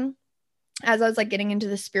portion as I was like getting into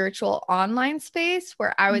the spiritual online space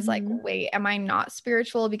where I was like, wait, am I not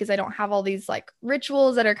spiritual because I don't have all these like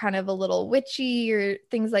rituals that are kind of a little witchy or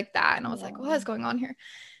things like that? And I was like, what is going on here?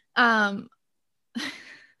 This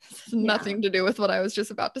has nothing to do with what I was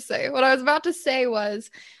just about to say. What I was about to say was,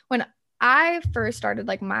 when I first started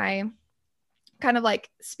like my kind of like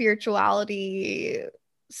spirituality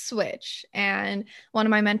switch, and one of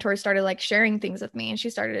my mentors started like sharing things with me, and she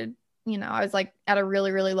started, I was like at a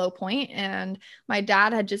really, really low point, and my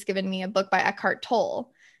dad had just given me a book by Eckhart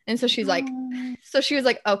Tolle. And so she's like, she was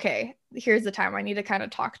like, okay, here's the time I need to kind of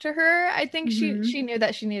talk to her. I think she knew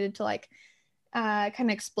that she needed to like kind of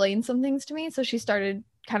explain some things to me. So she started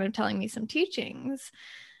kind of telling me some teachings.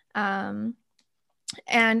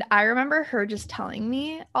 And I remember her just telling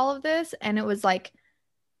me all of this, and it was like,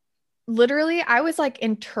 literally, I was like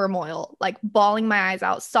in turmoil, like bawling my eyes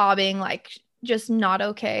out, sobbing, like just not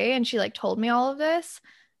okay. And she like told me all of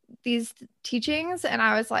these teachings, and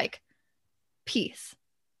I was like, peace,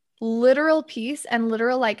 literal peace, and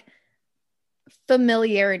literal like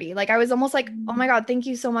familiarity. Like I was almost like, oh my God, thank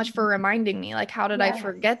you so much for reminding me. Like, how did I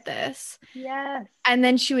forget this? Yes. And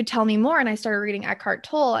then she would tell me more, and I started reading Eckhart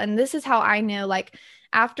Tolle, and this is how I knew, like,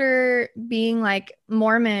 after being like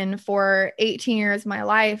Mormon for 18 years of my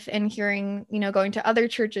life and hearing, going to other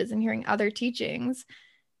churches and hearing other teachings,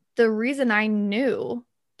 the reason I knew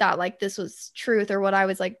that like this was truth, or what I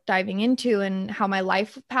was like diving into and how my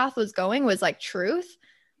life path was going was like truth,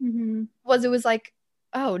 was it was like,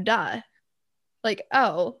 oh, duh. Like,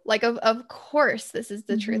 oh, like, of course, this is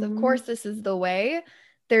the truth. Of course, this is the way.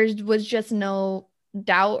 There was just no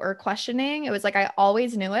doubt or questioning. It was like, I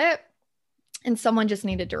always knew it. And someone just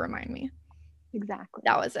needed to remind me. Exactly.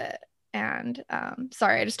 That was it. And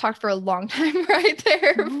sorry, I just talked for a long time right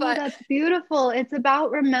there. Oh, but that's beautiful. It's about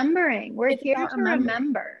remembering. We're here to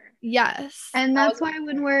remember. Yes. And that's why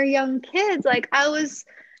when we're young kids, like I was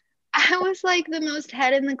like the most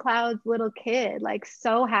head in the clouds little kid, like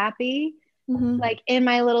so happy, like in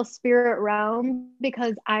my little spirit realm,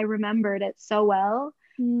 because I remembered it so well.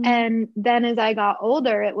 And then as I got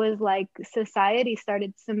older, it was like society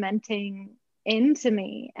started cementing into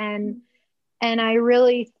me. And I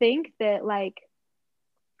really think that like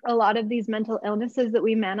a lot of these mental illnesses that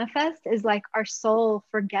we manifest is like our soul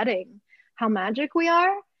forgetting how magic we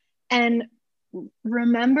are, and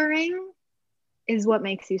remembering is what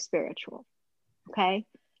makes you spiritual. Okay.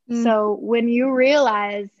 So when you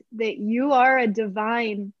realize that you are a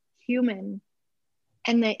divine human,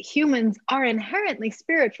 and that humans are inherently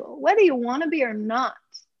spiritual, whether you want to be or not,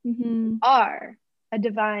 you are a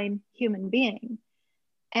divine human being.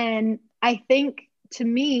 And I think, to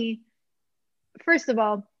me, first of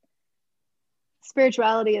all,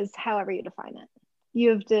 spirituality is however you define it. You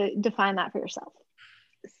have to define that for yourself.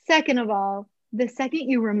 Second of all, the second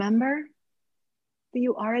you remember that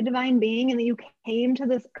you are a divine being and that you came to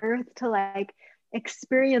this earth to like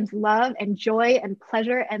experience love and joy and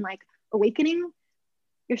pleasure and like awakening,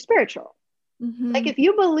 you're spiritual. Like if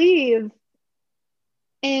you believe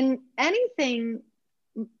in anything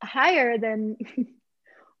higher than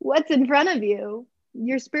what's in front of you,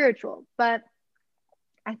 you're spiritual. But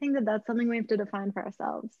I think that that's something we have to define for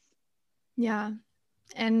ourselves. Yeah.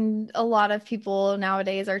 And a lot of people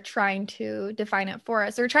nowadays are trying to define it for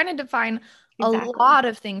us. They're trying to define a lot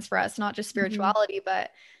of things for us, not just spirituality,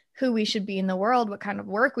 but who we should be in the world, what kind of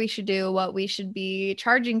work we should do, what we should be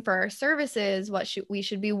charging for our services, we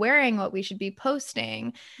should be wearing, what we should be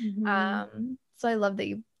posting. So I love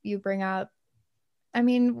that you bring up, I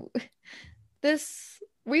mean,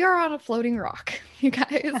 we are on a floating rock, you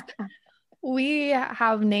guys. We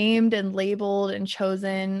have named and labeled and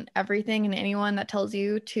chosen everything, and anyone that tells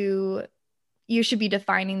you you should be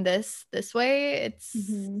defining this way, it's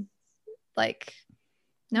like,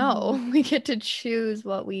 no, we get to choose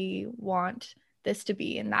what we want this to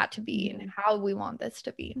be and that to be and how we want this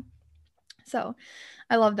to be. So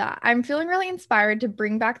I love that. I'm feeling really inspired to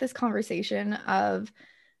bring back this conversation of,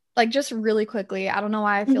 like, just really quickly, I don't know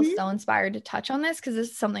why I feel so inspired to touch on this, because this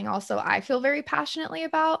is something also I feel very passionately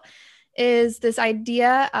about, is this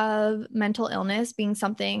idea of mental illness being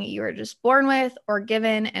something you are just born with or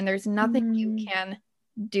given, and there's nothing you can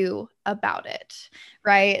do about it,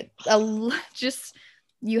 right? Just,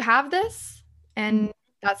 you have this, and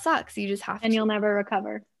that sucks. You just have and to. you'll never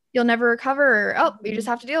recover. You'll never recover. Oh, you just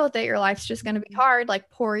have to deal with it. Your life's just going to be hard,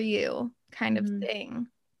 like poor you kind of thing.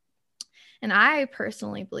 And I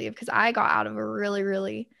personally believe, because I got out of a really,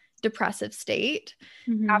 really depressive state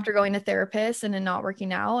after going to therapists and it not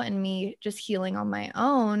working out and me just healing on my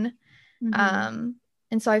own. And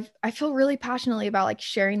so I feel really passionately about, like,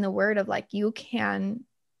 sharing the word of, like, you can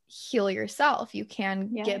heal yourself. You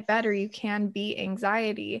can get better. You can beat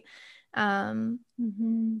anxiety. I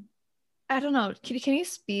don't know. Can you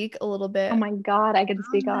speak a little bit? Oh my God, I can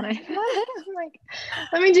speak on it. Like,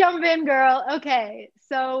 let me jump in, girl. Okay,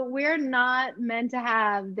 so we're not meant to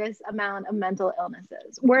have this amount of mental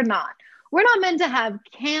illnesses. We're not. We're not meant to have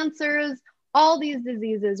cancers, all these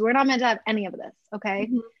diseases. We're not meant to have any of this, okay?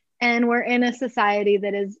 And we're in a society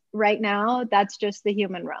that is, right now, that's just the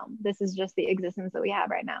human realm. This is just the existence that we have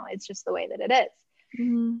right now. It's just the way that it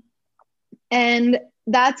is. And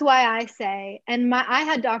that's why I say, and I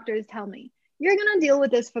had doctors tell me, you're going to deal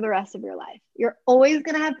with this for the rest of your life. You're always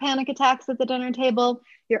going to have panic attacks at the dinner table.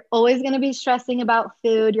 You're always going to be stressing about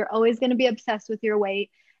food. You're always going to be obsessed with your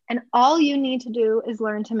weight. And all you need to do is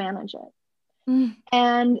learn to manage it.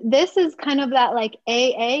 And this is kind of that, like,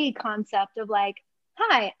 AA concept of, like,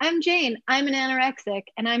 hi, I'm Jane. I'm an anorexic,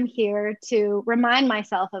 and I'm here to remind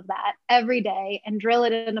myself of that every day and drill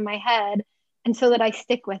it into my head, and so that I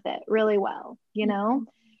stick with it really well, you know?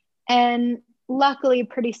 And luckily,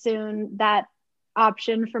 pretty soon, that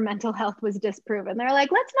option for mental health was disproven. They're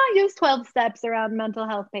like, let's not use 12 steps around mental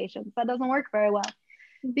health patients. That doesn't work very well.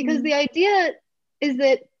 Because the idea is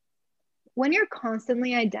that when you're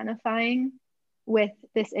constantly identifying with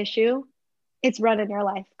this issue, it's running your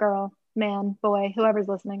life, girl, man, boy, whoever's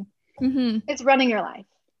listening. It's running your life.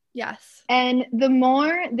 Yes. And the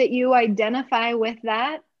more that you identify with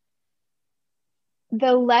that,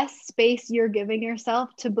 the less space you're giving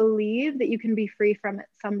yourself to believe that you can be free from it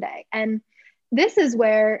someday. And this is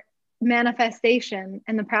where manifestation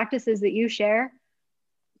and the practices that you share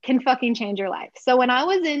can fucking change your life. So when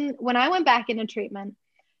I went back into treatment,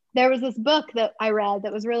 there was this book that I read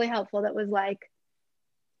that was really helpful, that was like,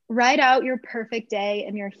 write out your perfect day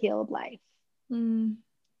in your healed life.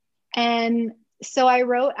 And so I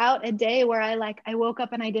wrote out a day where I woke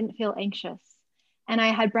up and I didn't feel anxious. And I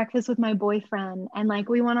had breakfast with my boyfriend, and, like,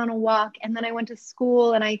 we went on a walk, and then I went to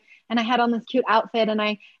school, and I had on this cute outfit, and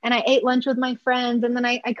I ate lunch with my friends, and then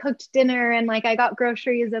I cooked dinner, and, like, I got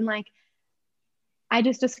groceries, and, like, I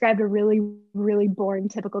just described a really, really boring,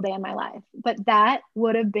 typical day in my life. But that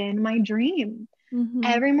would have been my dream.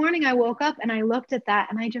 Every morning I woke up and I looked at that,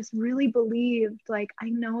 and I just really believed, like, I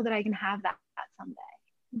know that I can have that someday.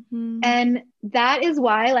 And that is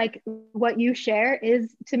why, like, what you share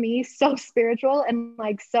is, to me, so spiritual and,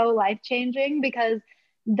 like, so life-changing, because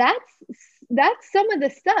that's some of the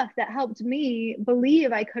stuff that helped me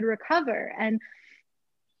believe I could recover. And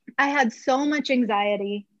I had so much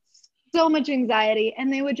anxiety,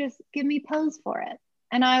 and they would just give me pills for it.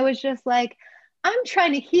 And I was just like, I'm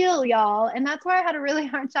trying to heal, y'all. And that's why I had a really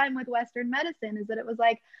hard time with Western medicine, is that it was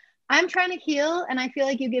like, I'm trying to heal, and I feel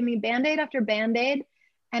like you give me Band-Aid after Band-Aid.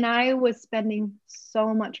 And I was spending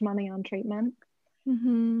so much money on treatment.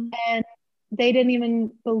 And they didn't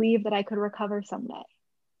even believe that I could recover someday.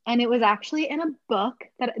 And it was actually in this book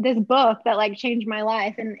that, like, changed my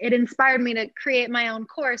life. And it inspired me to create my own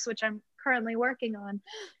course, which I'm currently working on.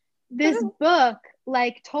 This book,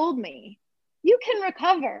 like, told me, you can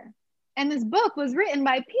recover. And this book was written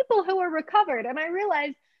by people who were recovered. And I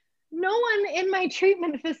realized no one in my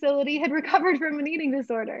treatment facility had recovered from an eating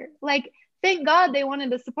disorder. Like, thank God they wanted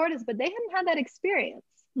to support us, but they hadn't had that experience.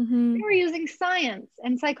 They were using science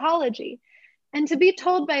and psychology. And to be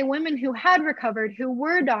told by women who had recovered, who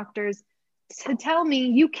were doctors, to tell me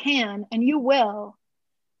you can and you will,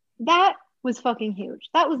 that was fucking huge.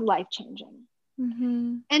 That was life-changing.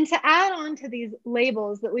 And to add on to these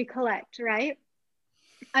labels that we collect, right?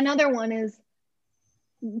 Another one is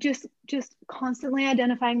just constantly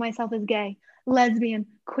identifying myself as gay, lesbian,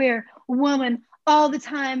 queer, woman, all the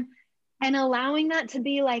time. and allowing that to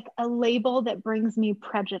be like a label that brings me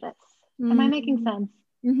prejudice. Am I making Mm-hmm. sense?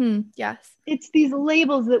 Mm-hmm. Yes. It's these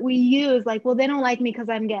labels that we use, like, well, they don't like me because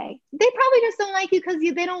I'm gay. They probably just don't like you because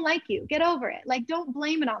they don't like you. Get over it. Like, don't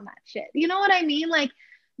blame it on that shit. You know what I mean? Like,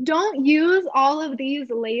 don't use all of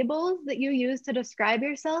these labels that you use to describe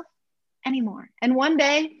yourself anymore. And one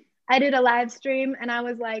day I did a live stream and I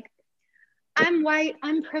was like, I'm white,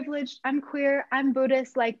 I'm privileged, I'm queer, I'm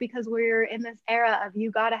Buddhist, like, because we're in this era of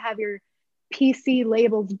you got to have your PC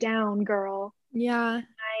labels down, girl. Yeah.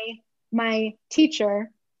 My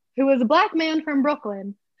teacher, who was a Black man from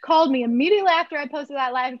Brooklyn, called me immediately after I posted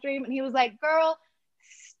that live stream and he was like, girl,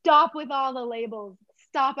 stop with all the labels.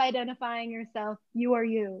 Stop identifying yourself. You are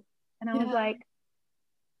you. And I was like,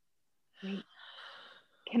 wait,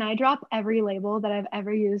 can I drop every label that I've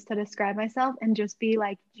ever used to describe myself and just be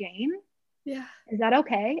like Jane? Yeah. Is that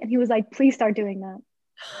okay? And he was like, please start doing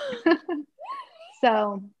that.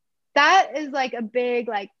 So that is like a big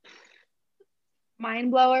like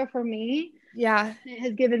mind blower for me. Yeah. It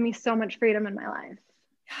has given me so much freedom in my life.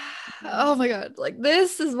 Oh my God. Like,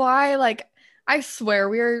 this is why, like, I swear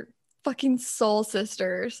we are fucking soul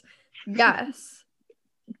sisters. Yes.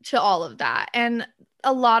 To all of that. And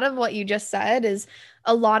a lot of what you just said is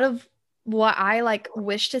a lot of what I like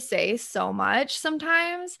wish to say so much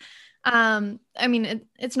sometimes. I mean,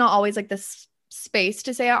 it's not always like this space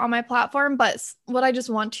to say it on my platform, but what I just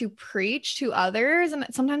want to preach to others. And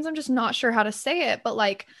sometimes I'm just not sure how to say it, but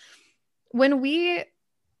like when we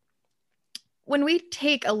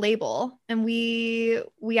take a label and we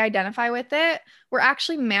identify with it, we're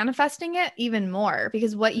actually manifesting it even more,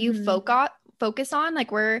 because what you focus on,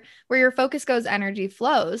 like where your focus goes, energy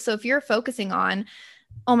flows. So if you're focusing on,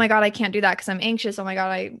 oh my God, I can't do that because I'm anxious. Oh my God,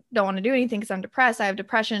 I don't want to do anything because I'm depressed. I have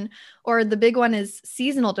depression. Or the big one is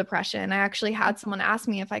seasonal depression. I actually had someone ask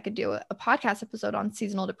me if I could do a podcast episode on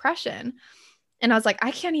seasonal depression. And I was like,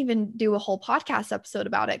 I can't even do a whole podcast episode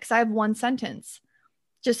about it because I have one sentence.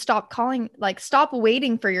 Just stop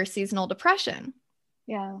waiting for your seasonal depression.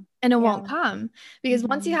 Yeah. And it won't come, because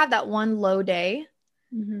once you have that one low day,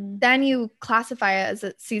 then you classify it as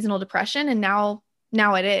a seasonal depression. And now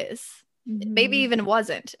it is. Maybe even it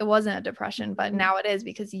wasn't a depression, but now it is,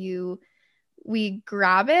 because we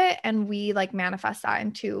grab it and we like manifest that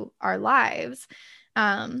into our lives.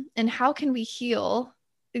 And how can we heal?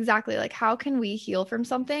 Exactly. Like, how can we heal from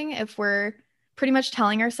something if we're pretty much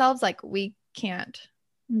telling ourselves like we can't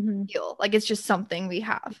heal? Like, it's just something we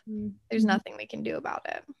have. There's nothing we can do about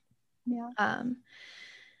it.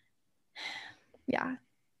 Yeah.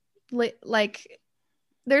 Like,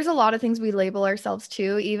 there's a lot of things we label ourselves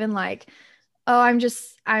to, even like, oh,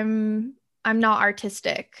 I'm not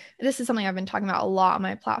artistic. This is something I've been talking about a lot on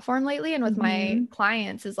my platform lately and with my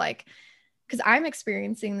clients, is like, because I'm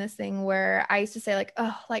experiencing this thing where I used to say like,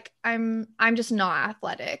 oh, like I'm just not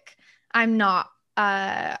athletic. I'm not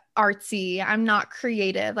artsy. I'm not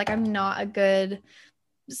creative. Like, I'm not a good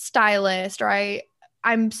stylist, or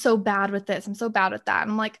I'm so bad with this. I'm so bad with that.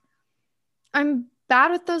 And I'm like, I'm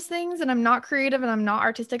bad with those things, and I'm not creative, and I'm not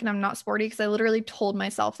artistic, and I'm not sporty, because I literally told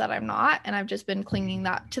myself that I'm not, and I've just been clinging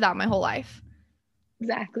to that my whole life.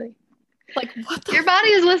 Exactly. Like, what your body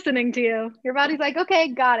is listening to you. Your body's like, okay,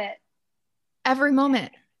 got it. Every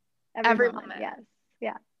moment. Every moment. Yes.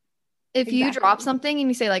 Yeah. If you drop something and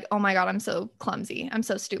you say like, oh my God, I'm so clumsy, I'm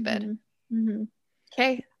so stupid.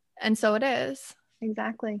 Okay. And so it is.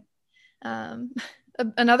 Exactly.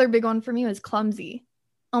 Another big one for me was clumsy.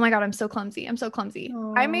 Oh my God, I'm so clumsy. I'm so clumsy.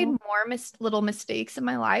 Aww. I made more little mistakes in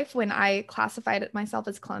my life when I classified myself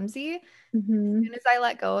as clumsy. As soon as I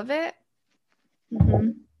let go of it,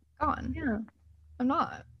 gone. Yeah. I'm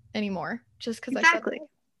not anymore, just because I said that.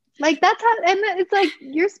 Like, that's how, and it's like,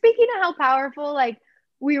 you're speaking to how powerful, like,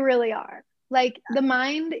 we really are. Like, the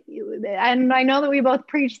mind, and I know that we both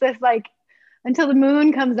preach this, like, until the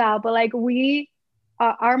moon comes out, but like,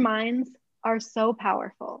 our minds are so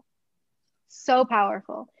powerful. So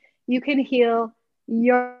powerful. You can heal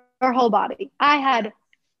your whole body. I had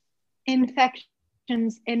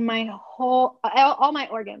infections in my all my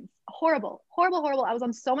organs. Horrible. I was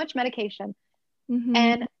on so much medication.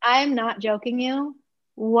 And I'm not joking you.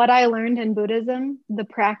 What I learned in Buddhism, the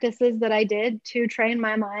practices that I did to train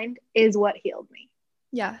my mind, is what healed me.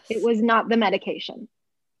 Yes. It was not the medication.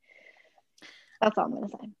 That's all I'm going to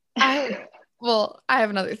say. I have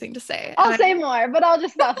another thing to say. I'll say more, but I'll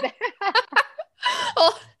just stop there.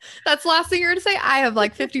 Well, that's the last thing you're going to say. I have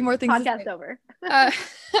like 50 more things Podcast to say.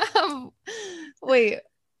 Over. Wait.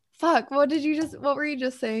 Fuck. What were you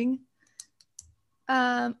just saying?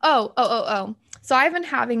 Oh. So I've been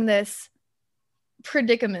having this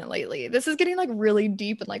predicament lately. This is getting like really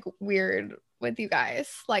deep and like weird with you guys.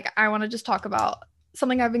 Like, I want to just talk about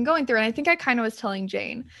something I've been going through. And I think I kind of was telling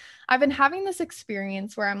Jane, I've been having this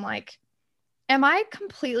experience where I'm like, am I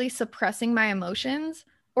completely suppressing my emotions,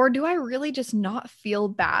 or do I really just not feel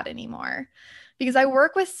bad anymore? Because I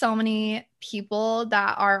work with so many people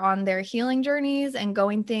that are on their healing journeys and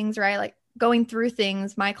going things, right? Like going through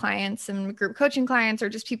things, my clients and group coaching clients, or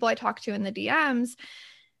just people I talk to in the DMs.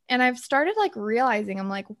 And I've started like realizing, I'm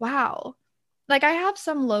like, wow, like I have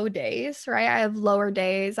some low days, right? I have lower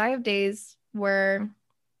days. I have days where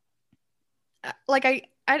like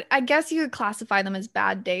I guess you could classify them as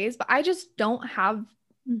bad days, but I just don't have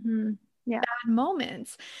Yeah. bad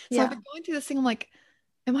moments. So Yeah. I've been going through this thing. I'm like,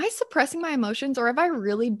 am I suppressing my emotions, or have I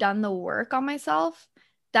really done the work on myself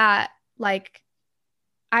that like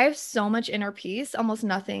I have so much inner peace, almost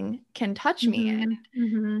nothing can touch me.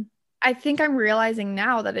 And I think I'm realizing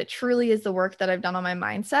now that it truly is the work that I've done on my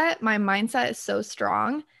mindset. My mindset is so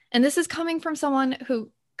strong. And this is coming from someone who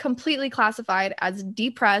completely classified as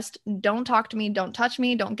depressed. Don't talk to me, don't touch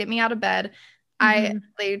me, don't get me out of bed.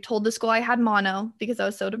 They told the school I had mono because I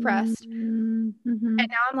was so depressed. And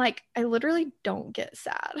now I'm like, I literally don't get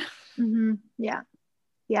sad. Yeah.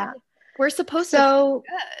 Yeah. We're supposed to feel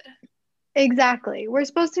good. Exactly. We're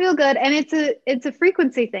supposed to feel good. And it's a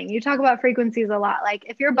frequency thing. You talk about frequencies a lot. Like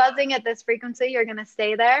if you're buzzing at this frequency, you're going to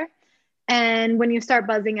stay there. And when you start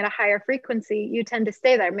buzzing at a higher frequency, you tend to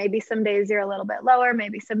stay there. Maybe some days you're a little bit lower,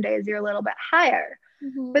 maybe some days you're a little bit higher.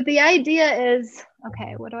 But the idea is,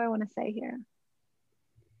 okay, what do I want to say here?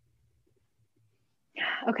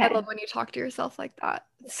 Okay. I love when you talk to yourself like that.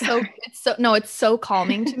 It's so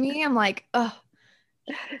calming to me. I'm like, oh,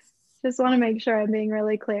 yes. Just want to make sure I'm being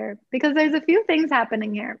really clear, because there's a few things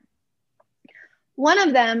happening here. One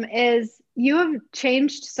of them is you have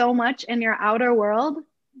changed so much in your outer world.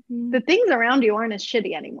 The things around you aren't as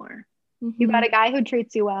shitty anymore. You got a guy who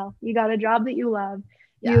treats you well. You got a job that you love.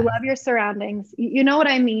 Yeah. You love your surroundings. You know what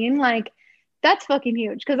I mean? Like that's fucking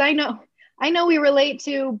huge. Because I know we relate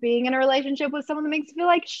to being in a relationship with someone that makes you feel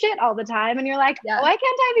like shit all the time. And you're like, why can't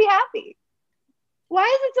I be happy? Why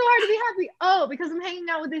is it so hard to be happy? Oh, because I'm hanging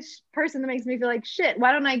out with this person that makes me feel like shit.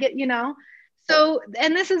 Why don't I get, So,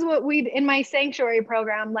 and this is what we, in my sanctuary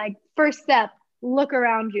program, like first step, look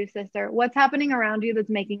around you, sister. What's happening around you that's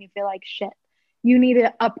making you feel like shit? You need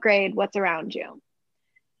to upgrade what's around you.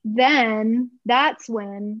 Then that's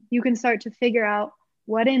when you can start to figure out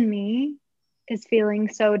what in me is feeling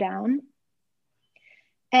so down.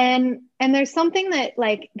 And there's something that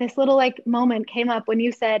like this little like moment came up when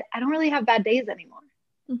you said, I don't really have bad days anymore.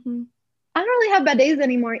 I don't really have bad days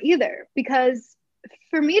anymore either, because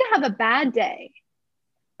for me to have a bad day,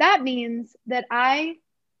 that means that I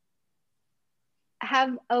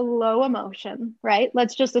have a low emotion, right?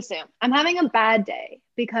 Let's just assume I'm having a bad day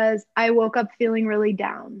because I woke up feeling really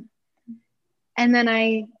down and then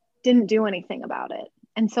I didn't do anything about it.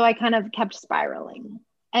 And so I kind of kept spiraling.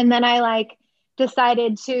 And then I like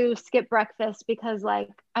decided to skip breakfast because like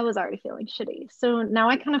I was already feeling shitty. So now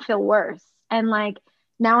I kind of feel worse. And like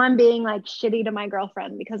now I'm being like shitty to my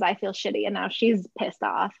girlfriend because I feel shitty and now she's pissed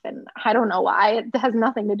off and I don't know why. It has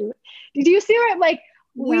nothing to do with. Did you see where like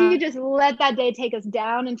we just let that day take us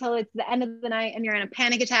down until it's the end of the night and you're in a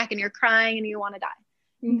panic attack and you're crying and you want to die.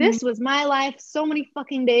 This was my life so many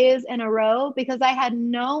fucking days in a row because I had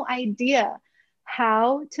no idea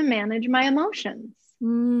how to manage my emotions.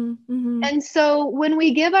 And so when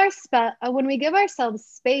we give ourselves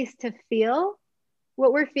space to feel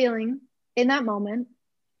what we're feeling in that moment,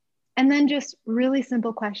 and then just really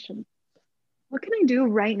simple questions. What can I do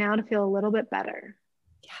right now to feel a little bit better?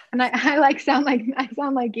 Yeah. And I sound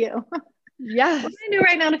like you. Yes. What can I do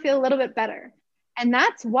right now to feel a little bit better? And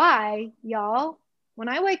that's why, y'all, when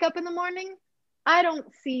I wake up in the morning, I don't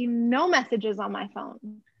see no messages on my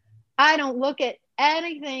phone. I don't look at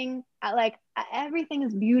anything. Everything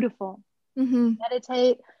is beautiful.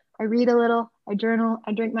 Meditate. I read a little. I journal.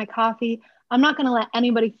 I drink my coffee. I'm not going to let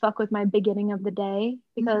anybody fuck with my beginning of the day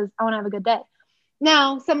because I want to have a good day.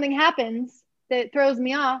 Now, something happens that throws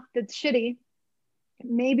me off that's shitty.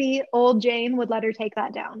 Maybe old Jane would let her take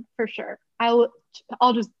that down for sure. I'll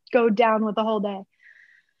just go down with the whole day.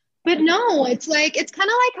 But no, it's kind of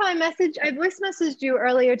like how I voice messaged you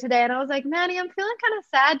earlier today and I was like, Maddie, I'm feeling kind of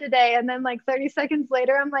sad today. And then like 30 seconds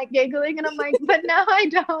later, I'm like giggling and I'm like, but now I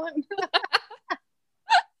don't.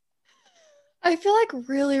 I feel like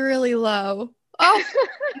really, really low. Oh,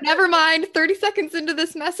 never mind. 30 seconds into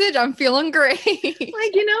this message, I'm feeling great.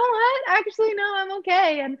 Like, you know what? Actually, no, I'm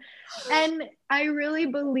okay. And I really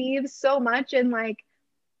believe so much in like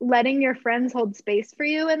letting your friends hold space for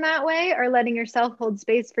you in that way, or letting yourself hold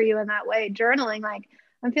space for you in that way. Journaling, like,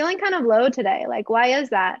 I'm feeling kind of low today. Like, why is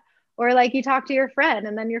that? Or like you talk to your friend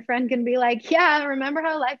and then your friend can be like, yeah, remember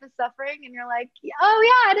how life is suffering? And you're like, oh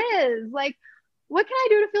yeah, it is. Like, what can I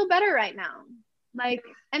do to feel better right now? Like,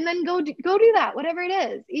 and then go do that, whatever it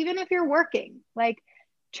is. Even if you're working, like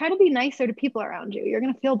try to be nicer to people around you. You're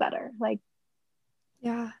going to feel better. Like,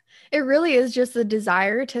 Yeah. It really is just the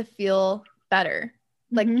desire to feel better.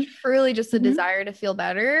 Like truly just the desire to feel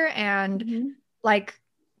better and like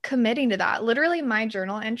committing to that. Literally my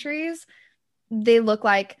journal entries, they look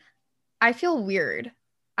like I feel weird.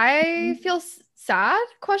 I feel sad,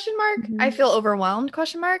 question mark. I feel overwhelmed,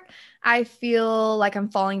 question mark. I feel like I'm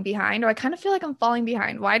falling behind, or I kind of feel like I'm falling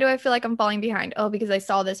behind. Why do I feel like I'm falling behind? Oh, because I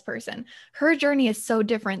saw this person. Her journey is so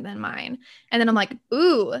different than mine. And then I'm like,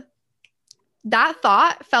 ooh, that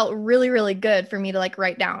thought felt really, really good for me to like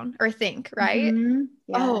write down or think, right?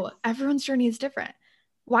 Oh, everyone's journey is different.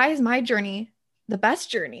 Why is my journey the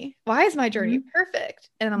best journey? Why is my journey perfect?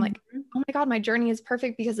 And I'm like, oh my God, my journey is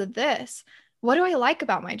perfect because of this. What do I like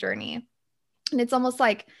about my journey? And it's almost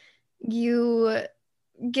like you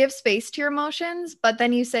give space to your emotions, but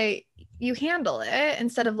then you say you handle it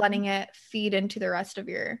instead of letting it feed into the rest of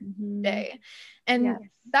your day. And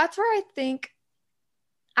that's where I think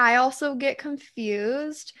I also get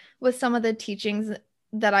confused with some of the teachings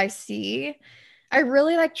that I see. I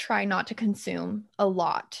really like try not to consume a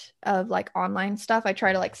lot of like online stuff. I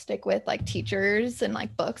try to like stick with like teachers and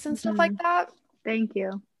like books and stuff like that. Thank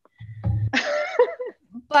you.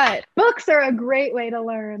 But books are a great way to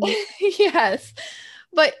learn. Yes.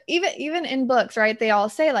 But even in books, right? They all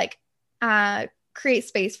say like create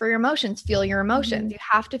space for your emotions, feel your emotions. You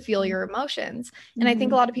have to feel your emotions. And I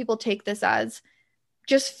think a lot of people take this as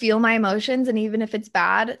just feel my emotions, and even if it's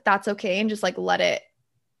bad, that's okay, and just like let it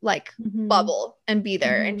like bubble and be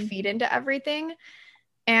there and feed into everything.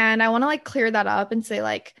 And I want to like clear that up and say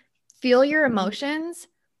like feel your emotions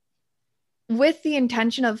with the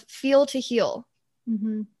intention of feel to heal.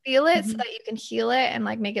 Feel it so that you can heal it and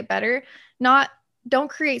like make it better. Don't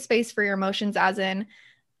create space for your emotions as in,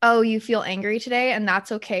 oh, you feel angry today and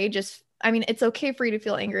that's okay. Just, I mean, it's okay for you to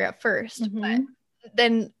feel angry at first, but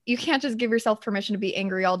then you can't just give yourself permission to be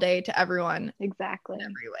angry all day to everyone. Exactly. In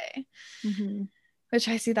every way. Which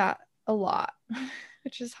I see that a lot,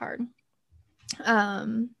 which is hard.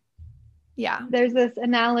 Yeah. There's this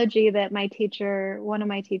analogy that one of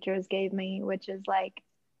my teachers gave me, which is like,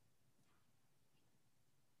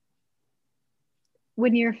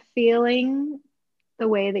 when you're feeling the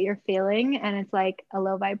way that you're feeling and it's like a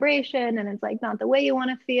low vibration and it's like not the way you want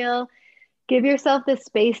to feel, give yourself the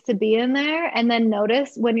space to be in there, and then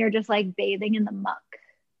notice when you're just like bathing in the muck.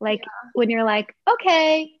 Like when you're like,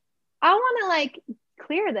 okay, I want to like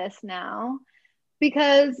clear this now,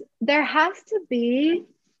 because there has to be,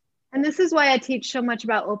 and this is why I teach so much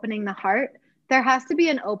about opening the heart, there has to be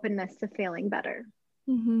an openness to feeling better.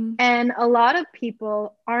 And a lot of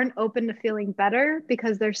people aren't open to feeling better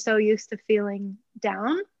because they're so used to feeling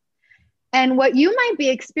down. And what you might be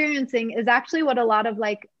experiencing is actually what a lot of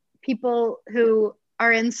like people who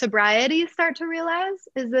are in sobriety start to realize,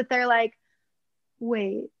 is that they're like,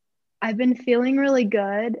 wait, I've been feeling really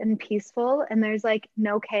good and peaceful and there's like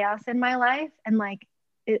no chaos in my life, and like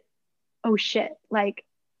oh shit, like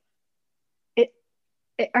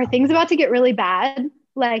are things about to get really bad?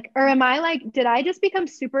 Like, or am I like, did I just become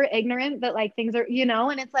super ignorant that like things are,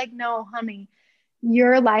 and it's like, no, honey,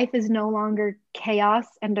 your life is no longer chaos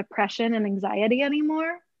and depression and anxiety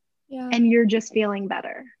anymore. And you're just feeling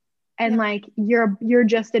better. And like, you're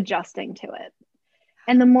just adjusting to it.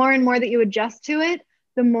 And the more and more that you adjust to it,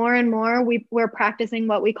 the more and more we're practicing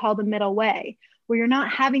what we call the middle way, where you're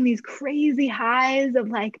not having these crazy highs of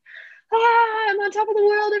like, I'm on top of the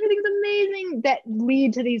world, everything's amazing, that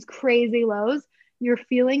lead to these crazy lows. You're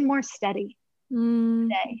feeling more steady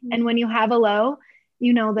today. And when you have a low,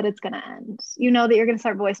 you know that it's going to end. You know that you're going to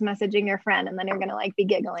start voice messaging your friend, and then you're going to like be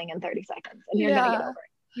giggling in 30 seconds and you're going to get over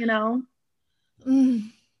it,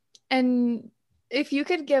 And if you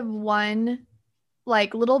could give one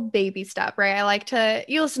like little baby step, right?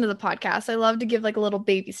 You listen to the podcast. I love to give like a little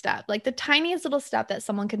baby step, like the tiniest little step that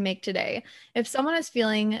someone could make today. If someone is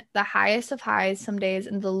feeling the highest of highs some days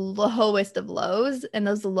and the lowest of lows, and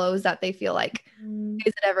those lows that they feel like,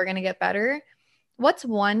 is it ever going to get better? What's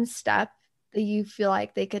one step that you feel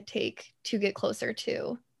like they could take to get closer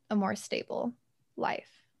to a more stable life?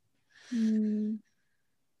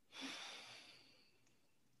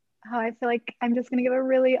 Oh, I feel like I'm just going to give a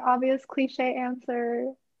really obvious cliche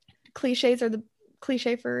answer. Cliches are the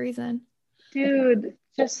cliche for a reason. Dude,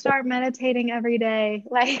 just start meditating every day.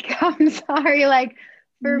 Like, I'm sorry, like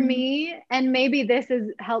for me, and maybe this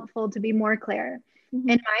is helpful to be more clear. In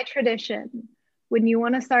my tradition, when you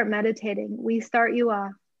want to start meditating, we start you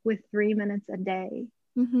off with 3 minutes a day.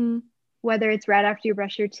 Mm-hmm. Whether it's right after you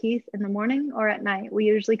brush your teeth in the morning or at night. We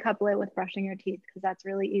usually couple it with brushing your teeth because that's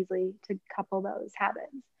really easy to couple those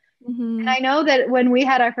habits. Mm-hmm. And I know that when we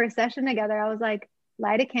had our first session together, I was like,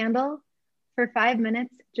 light a candle for 5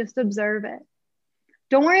 minutes, just observe it.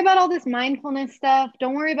 Don't worry about all this mindfulness stuff.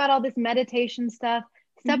 Don't worry about all this meditation stuff.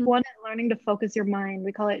 Step Mm-hmm. one is learning to focus your mind.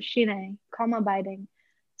 We call it shine, calm abiding.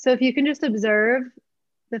 So if you can just observe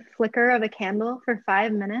the flicker of a candle for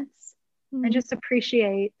 5 minutes and just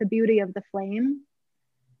appreciate the beauty of the flame,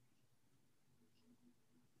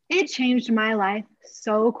 it changed my life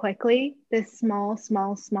so quickly, this small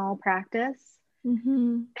practice.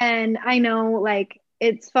 Mm-hmm. And I know, like,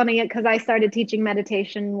 it's funny because I started teaching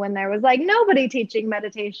meditation when there was like nobody teaching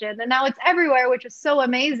meditation, and now it's everywhere, which is so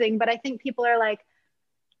amazing. But I think people are like,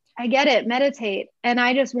 I get it, meditate. And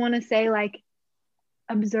I just want to say, like,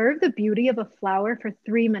 observe the beauty of a flower for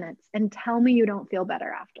 3 minutes and tell me you don't feel better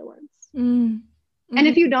afterwards. Mm-hmm. And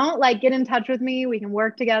if you don't, like, get in touch with me. We can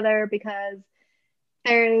work together because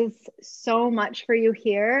there's so much for you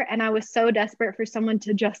here. And I was so desperate for someone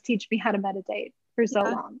to just teach me how to meditate for so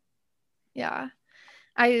long. Yeah.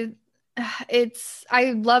 I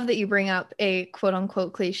love that you bring up a quote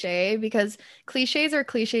unquote cliche, because cliches are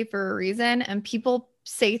cliche for a reason, and people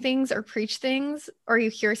say things or preach things or you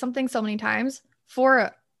hear something so many times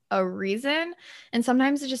for a reason. And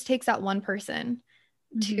sometimes it just takes that one person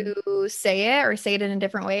to say it or say it in a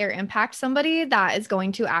different way or impact somebody that is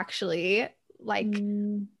going to actually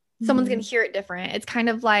someone's going to hear it different. It's kind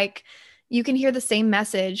of like you can hear the same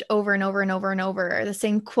message over and over and over and over, or the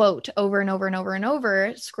same quote over and over and over and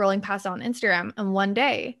over, scrolling past on Instagram. And one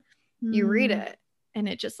day you read it and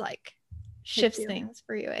it just like shifts things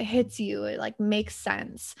for you. It hits you. It like makes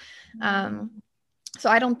sense. So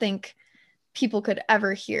I don't think people could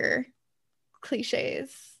ever hear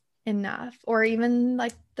cliches enough, or even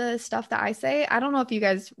like the stuff that I say. I don't know if you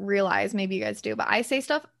guys realize, maybe you guys do, but I say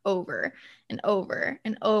stuff over and over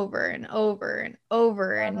and over and over and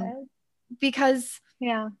over, and because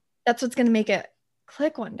that's what's going to make it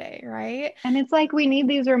click one day, right? And it's like we need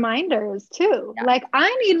these reminders too. Like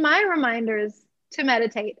I need my reminders to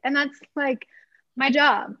meditate, and that's like my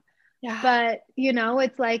job. But you know,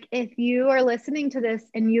 it's like if you are listening to this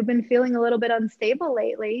and you've been feeling a little bit unstable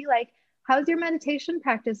lately, like, how's your meditation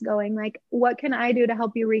practice going? Like, what can I do to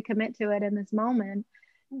help you recommit to it in this moment?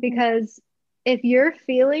 Because if you're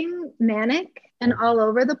feeling manic and all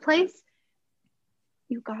over the place,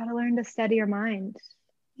 you got to learn to steady your mind.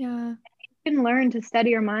 You can learn to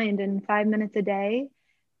steady your mind in 5 minutes a day,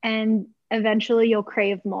 and eventually you'll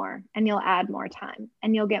crave more and you'll add more time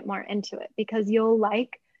and you'll get more into it, because you'll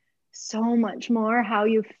like so much more how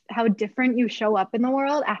different you show up in the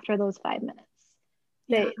world after those 5 minutes.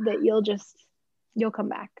 That you'll come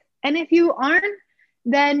back. And if you aren't,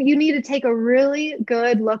 then you need to take a really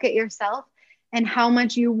good look at yourself and how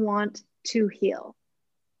much you want to heal.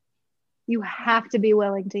 You have to be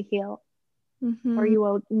willing to heal, or you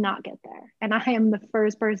will not get there. And I am the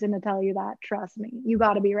first person to tell you that. Trust me, you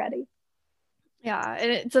got to be ready. Yeah,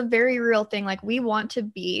 and it's a very real thing. Like, we want to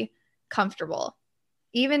be comfortable.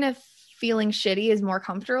 Even if feeling shitty is more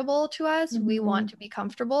comfortable to us, we want to be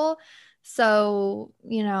comfortable. So,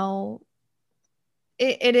 you know,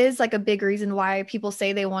 it is like a big reason why people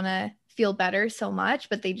say they want to feel better so much,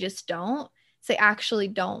 but they just don't. They actually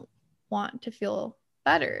don't want to feel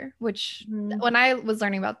better, which when I was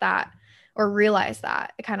learning about that or realized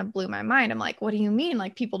that, it kind of blew my mind. I'm like, what do you mean?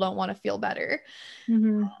 Like, people don't want to feel better.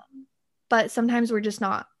 But sometimes we're just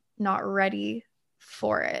not ready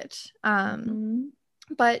for it.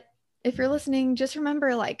 But if you're listening, just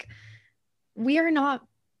remember, like,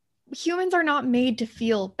 humans are not made to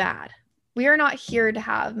feel bad. We are not here to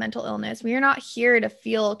have mental illness. We are not here to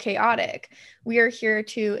feel chaotic. We are here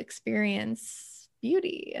to experience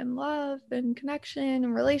beauty and love and connection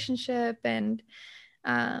and relationship. And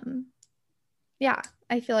I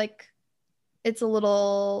feel like it's a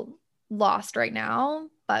little lost right now,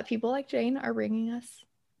 but people like Jane are bringing us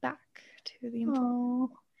back to the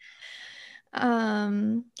important.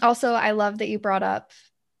 Also, I love that you brought up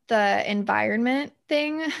the environment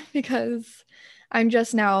thing, because I'm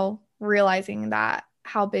just now realizing that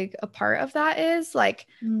how big a part of that is. Like,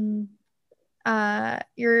 you're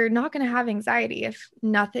not going to have anxiety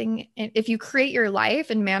if you create your life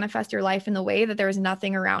and manifest your life in the way that there's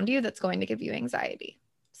nothing around you that's going to give you anxiety.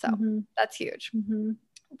 So that's huge.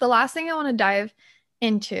 The last thing I want to dive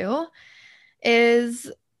into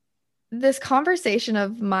is this conversation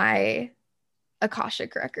of my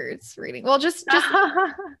Akashic Records reading. Well, just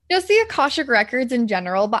the Akashic Records in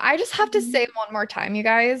general, but I just have to say one more time, you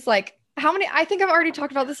guys, like, I think I've already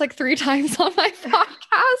talked about this like 3 times on my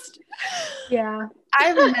podcast. Yeah.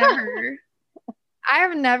 I've never, I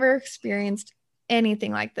have never experienced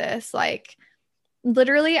anything like this. Like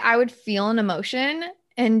literally I would feel an emotion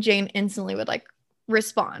and Jane instantly would like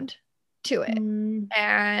respond to it.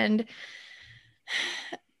 And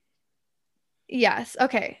yes,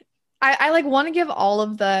 okay. I like want to give all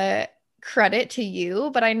of the credit to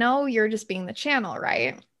you, but I know you're just being the channel,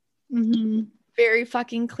 right? Mm-hmm. Very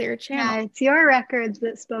fucking clear channel. Yeah, it's your records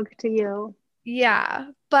that spoke to you. Yeah,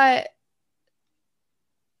 but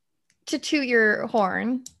to toot your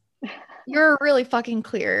horn, you're a really fucking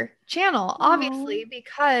clear channel, obviously,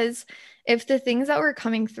 because if the things that were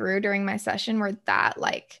coming through during my session were that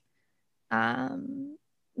like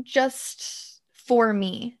just for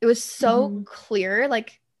me, it was so clear,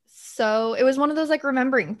 like so it was one of those like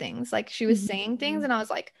remembering things. Like she was saying things and I was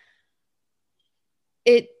like,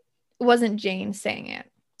 it wasn't Jane saying it.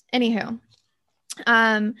 Anywho,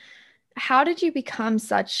 how did you become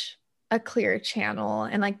such a clear channel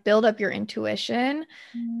and like build up your intuition?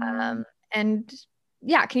 And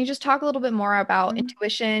yeah, can you just talk a little bit more about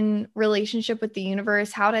intuition, relationship with the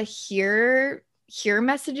universe, how to hear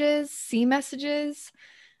messages, see messages?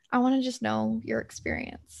 I want to just know your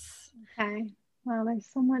experience. Okay. Well, there's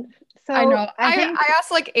so much. So I know. I think I asked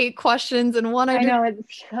like 8 questions and one I I didn't. know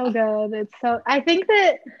it's so good. It's so, I think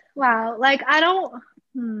that, wow, like I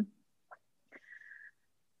don't,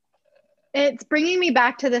 it's bringing me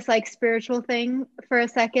back to this like spiritual thing for a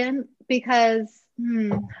second because,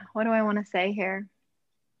 what do I want to say here?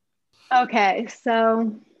 Okay.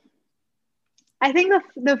 So I think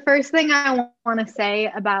the first thing I want to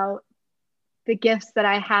say about the gifts that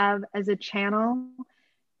I have as a channel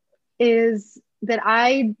is that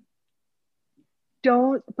I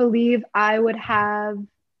don't believe I would have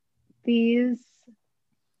these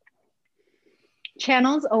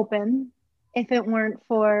channels open if it weren't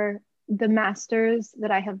for the masters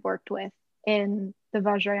that I have worked with in the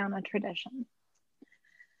Vajrayana tradition.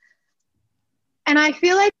 And I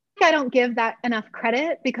feel like I don't give that enough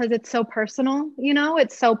credit because it's so personal, you know,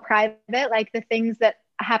 it's so private. Like the things that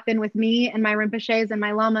happen with me and my Rinpoches and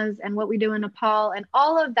my lamas and what we do in Nepal and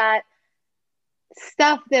all of that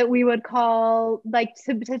stuff that we would call like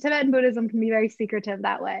Tibetan Buddhism can be very secretive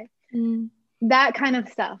that way. That kind of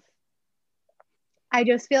stuff. I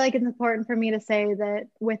just feel like it's important for me to say that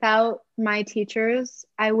without my teachers,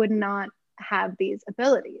 I would not have these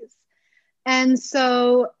abilities. And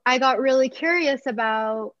so I got really curious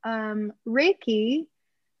about Reiki,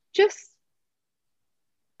 just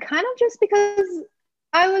kind of just because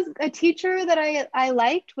I was a teacher that I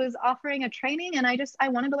liked was offering a training and I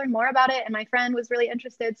wanted to learn more about it. And my friend was really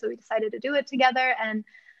interested. So we decided to do it together.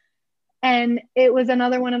 And it was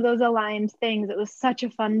another one of those aligned things. It was such a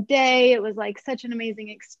fun day. It was like such an amazing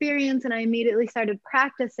experience. And I immediately started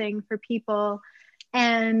practicing for people.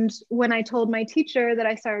 And when I told my teacher that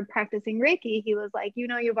I started practicing Reiki, he was like, you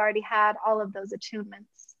know, you've already had all of those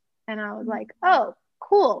attunements. And I was like, oh,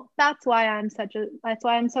 cool. That's why I'm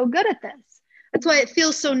so good at this. That's why it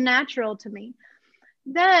feels so natural to me.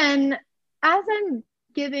 Then as I'm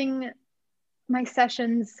giving my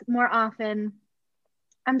sessions more often,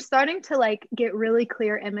 I'm starting to like get really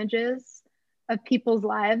clear images of people's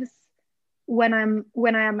lives when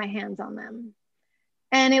I have my hands on them.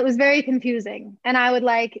 And it was very confusing. And I would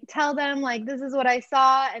like tell them like, this is what I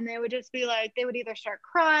saw. And they would just be like, they would either start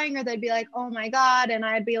crying or they'd be like, oh my God. And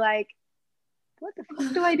I'd be like, what the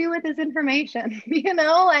fuck do I do with this information? You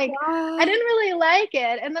know, like I didn't really like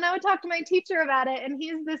it. And then I would talk to my teacher about it. And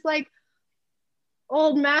he's this like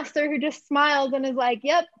old master who just smiles and is like,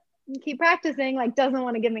 yep, keep practicing, like doesn't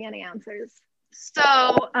want to give me any answers.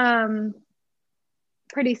 So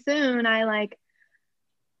pretty soon I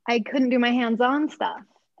couldn't do my hands-on stuff.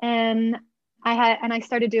 And I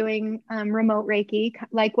started doing remote Reiki,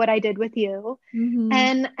 like what I did with you.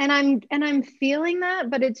 And I'm feeling that,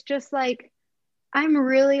 but it's just like, I'm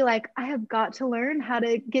really like, I have got to learn how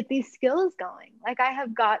to get these skills going. Like I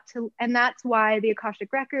have got to, and that's why the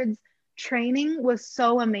Akashic Records training was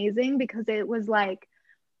so amazing because it was like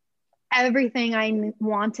everything I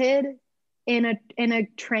wanted in a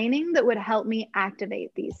training that would help me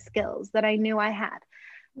activate these skills that I knew I had.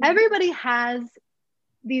 Everybody has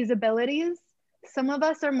these abilities. Some of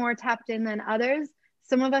us are more tapped in than others.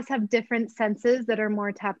 Some of us have different senses that are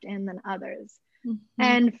more tapped in than others.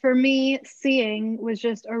 And for me, seeing was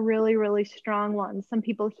just a really, really strong one. Some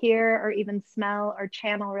people hear or even smell or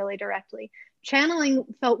channel really directly. Channeling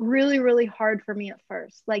felt really, really hard for me at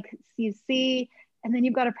first. Like you see, and then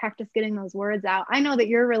you've got to practice getting those words out. I know that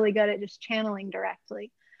you're really good at just channeling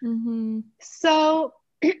directly. So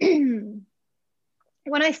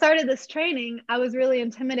when I started this training, I was really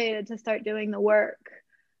intimidated to start doing the work.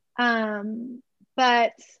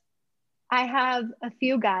 But I have a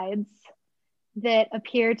few guides that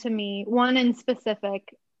appear to me, one in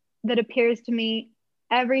specific that appears to me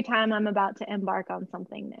every time I'm about to embark on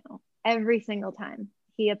something new. Every single time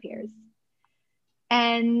he appears.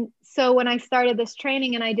 And so when I started this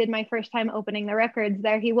training and I did my first time opening the records,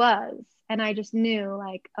 there he was. And I just knew,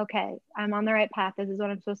 like, okay, I'm on the right path. This is what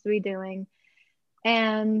I'm supposed to be doing.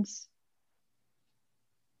 And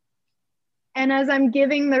as I'm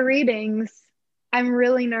giving the readings, I'm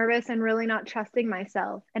really nervous and really not trusting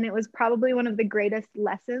myself. And it was probably one of the greatest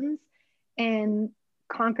lessons in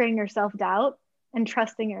conquering your self-doubt and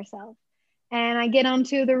trusting yourself. And I get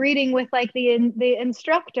onto the reading with like the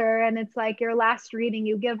instructor, and it's like your last reading,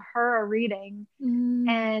 you give her a reading,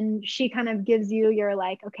 and she kind of gives you your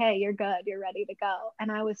like, okay, you're good, you're ready to go.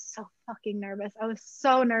 And I was so fucking nervous. I was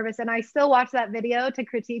so nervous. And I still watch that video to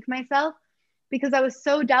critique myself because I was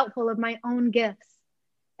so doubtful of my own gifts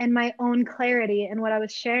and my own clarity and what I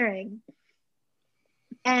was sharing.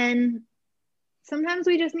 And sometimes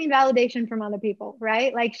we just need validation from other people,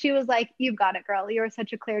 right? Like she was like, you've got it, girl. You're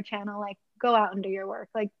such a clear channel. Like, go out and do your work.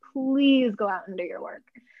 Like, please go out and do your work.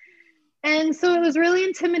 And so it was really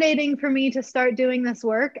intimidating for me to start doing this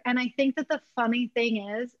work. And I think that the funny thing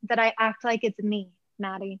is that I act like it's me,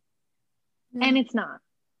 Maddie. Yeah. And it's not.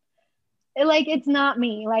 It's not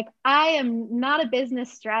me. Like, I am not a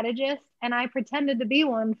business strategist, and I pretended to be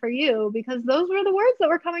one for you because those were the words that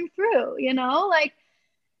were coming through, you know, like,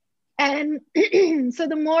 and so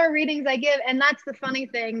the more readings I give, and that's the funny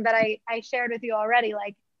thing that I shared with you already,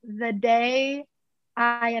 like the day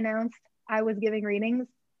I announced I was giving readings,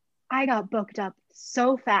 I got booked up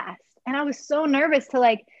so fast. And I was so nervous to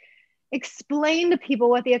like explain to people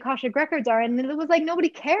what the Akashic records are. And it was like, nobody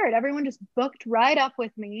cared. Everyone just booked right up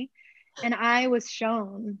with me. And I was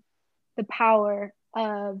shown the power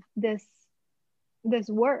of this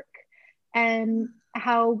work and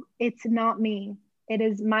how it's not me. It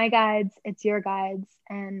is my guides, it's your guides.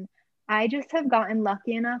 And I just have gotten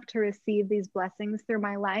lucky enough to receive these blessings through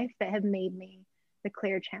my life that have made me the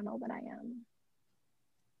clear channel that I am.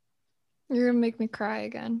 You're gonna make me cry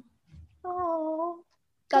again. Oh,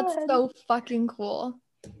 that's good. So fucking cool.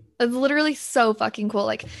 It's literally so fucking cool.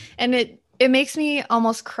 Like, and it makes me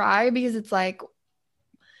almost cry because it's like,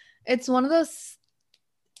 it's one of those,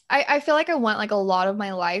 I feel like I went like a lot of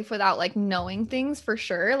my life without like knowing things for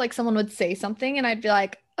sure. Like someone would say something and I'd be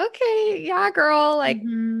like, okay, yeah, girl, like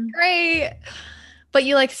great. But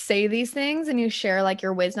you like say these things and you share like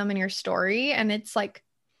your wisdom and your story, and it's like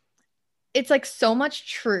so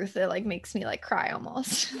much truth. It like makes me like cry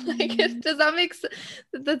almost. Like, does that make sense?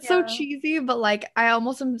 That's so cheesy, but like I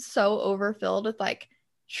almost am so overfilled with like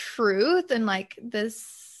truth and like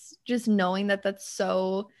this, just knowing that that's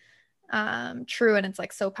so true, and it's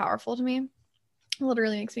like so powerful to me. It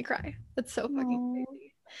literally makes me cry. That's so fucking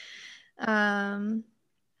crazy.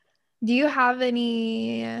 Do you have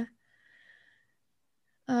any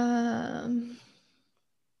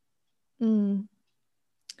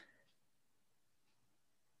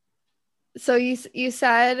so you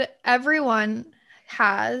said everyone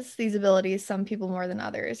has these abilities, some people more than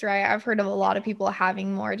others, right? I've heard of a lot of people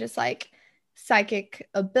having more just like psychic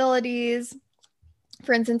abilities.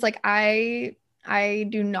 For instance, like I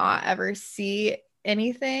do not ever see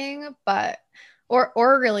anything, but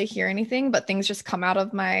or really hear anything, but things just come out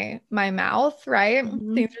of my mouth, right?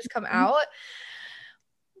 Things just come out.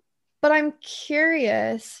 But I'm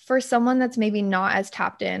curious, for someone that's maybe not as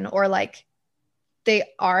tapped in, or like they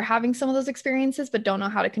are having some of those experiences but don't know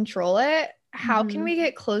how to control it, how can we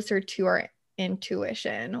get closer to our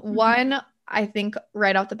intuition? One, I think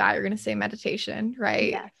right off the bat you're going to say meditation, right?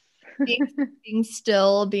 Yes. being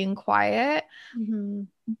still, being quiet.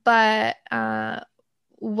 But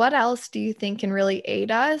what else do you think can really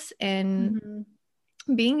aid us in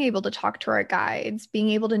being able to talk to our guides, being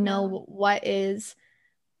able to know what is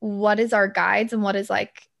our guides and what is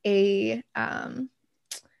like a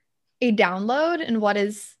download and what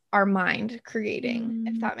is our mind creating,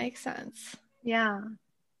 if that makes sense? Yeah.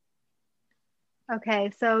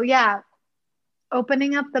 Okay. So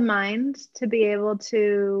opening up the mind to be able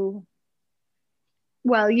to,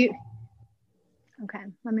 okay,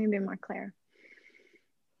 let me be more clear.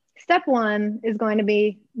 Step one is going to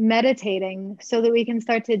be meditating so that we can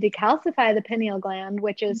start to decalcify the pineal gland,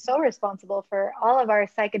 which is so responsible for all of our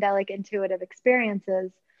psychedelic intuitive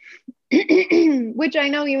experiences, which I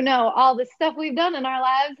know, all the stuff we've done in our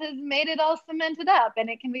lives has made it all cemented up, and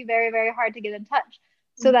it can be very, very hard to get in touch.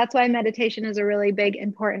 So that's why meditation is a really big,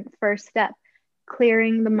 important first step,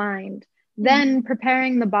 clearing the mind. Then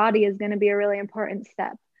preparing the body is going to be a really important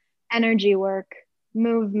step. Energy work,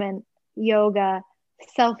 movement, yoga,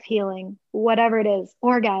 self-healing, whatever it is,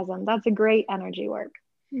 orgasm, that's a great energy work.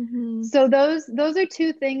 Mm-hmm. So those are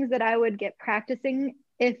two things that I would get practicing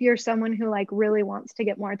if you're someone who like really wants to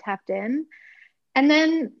get more tapped in. And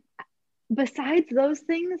then besides those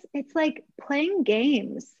things, it's like playing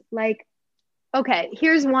games. Like, okay,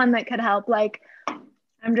 here's one that could help. Like,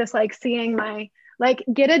 I'm just like seeing my, like,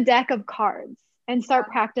 get a deck of cards and start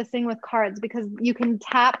practicing with cards, because you can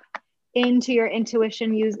tap into your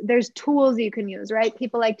intuition. There's tools you can use, right?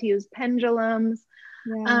 People like to use pendulums.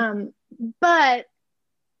 Yeah. But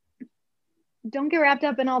don't get wrapped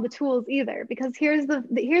up in all the tools either, because here's the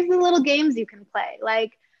little games you can play.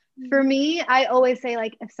 Like, for me, I always say,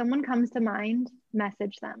 like, if someone comes to mind,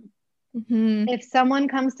 message them. Mm-hmm. If someone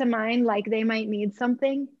comes to mind, like they might need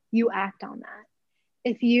something, you act on that.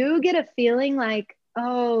 If you get a feeling like,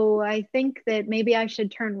 oh, I think that maybe I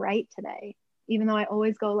should turn right today, even though I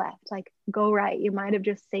always go left, like, go right. You might have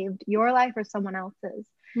just saved your life or someone else's.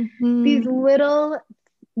 Mm-hmm. These little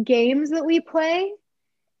games that we play,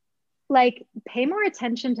 like, pay more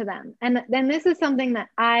attention to them. And then this is something that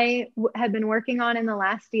I have been working on in the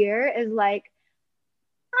last year, is like,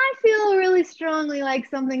 I feel really strongly like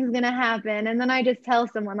something's going to happen. And then I just tell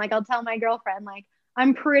someone, like, I'll tell my girlfriend, like,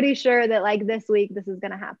 I'm pretty sure that like this week, this is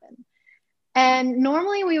going to happen. And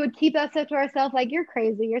normally we would keep that stuff to ourselves. Like, you're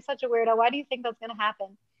crazy. You're such a weirdo. Why do you think that's going to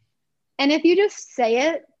happen? And if you just say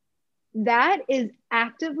it, that is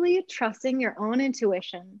actively trusting your own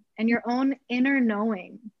intuition and your own inner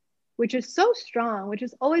knowing, which is so strong, which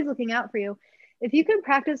is always looking out for you. If you can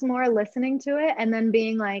practice more listening to it and then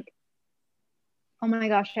being like, oh my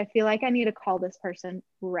gosh, I feel like I need to call this person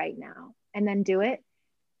right now, and then do it,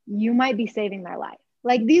 you might be saving their life.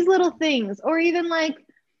 Like, these little things, or even like,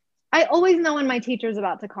 I always know when my teacher's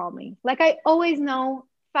about to call me. Like, I always know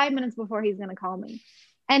 5 minutes before he's going to call me.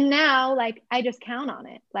 And now, like, I just count on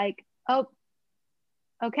it. Like, oh,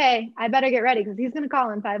 okay, I better get ready because he's going to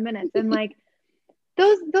call in 5 minutes. And like,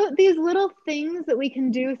 these little things that we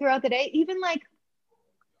can do throughout the day, even like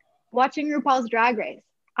watching RuPaul's Drag Race.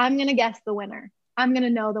 I'm going to guess the winner. I'm going to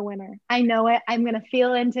know the winner. I know it. I'm going to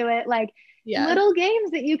feel into it. Like, little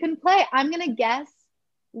games that you can play. I'm going to guess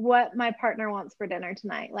what my partner wants for dinner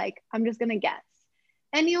tonight. Like, I'm just going to guess.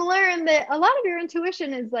 And you learn that a lot of your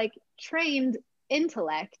intuition is like trained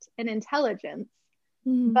intellect and intelligence.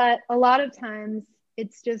 Mm-hmm. But a lot of times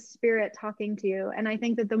it's just spirit talking to you. And I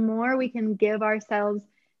think that the more we can give ourselves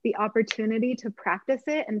the opportunity to practice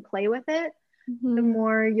it and play with it, the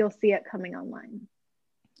more you'll see it coming online.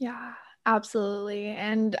 Yeah, absolutely.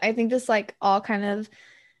 And I think this like all kind of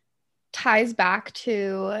ties back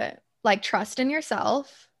to like trust in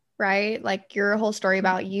yourself, right? Like your whole story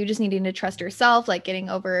about you just needing to trust yourself, like getting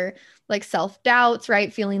over like self-doubts,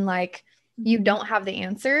 right? Feeling like you don't have the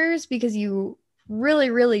answers, because you really,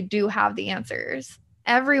 really do have the answers.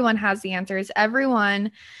 Everyone has the answers.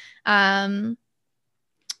 Everyone,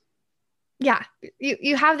 yeah,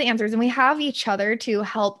 you have the answers, and we have each other to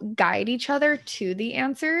help guide each other to the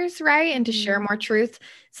answers, right? And to share more truth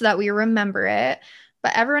so that we remember it.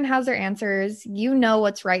 But everyone has their answers. You know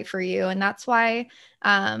what's right for you. And that's why,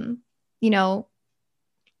 you know,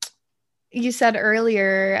 you said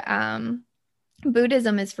earlier,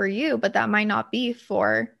 Buddhism is for you, but that might not be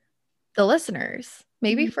for the listeners.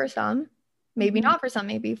 Maybe for some, maybe not for some,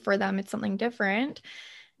 maybe for them it's something different.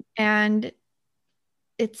 And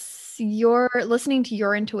it's your listening to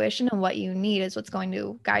your intuition, and what you need is what's going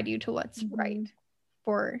to guide you to what's right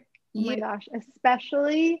for you. Oh my gosh,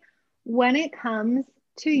 especially when it comes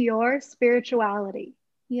to your spirituality.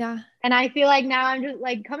 Yeah. And I feel like now I'm just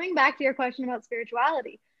like coming back to your question about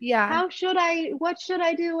spirituality. Yeah. What should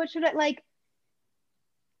I do? What should I like?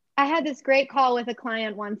 I had this great call with a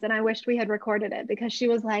client once, and I wished we had recorded it, because she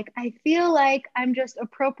was like, I feel like I'm just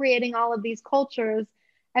appropriating all of these cultures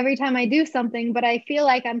every time I do something, but I feel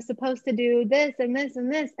like I'm supposed to do this and this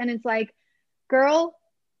and this. And it's like, girl,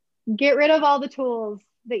 get rid of all the tools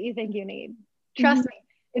that you think you need. Trust me.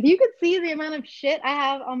 If you could see the amount of shit I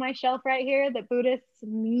have on my shelf right here that Buddhists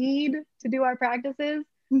need to do our practices,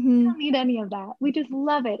 we don't need any of that. We just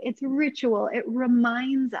love it. It's ritual. It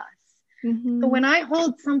reminds us. So when I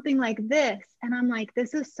hold something like this and I'm like,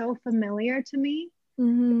 this is so familiar to me, it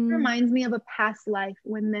reminds me of a past life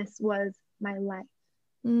when this was my life.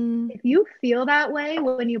 If you feel that way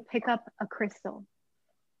when you pick up a crystal,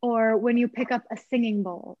 or when you pick up a singing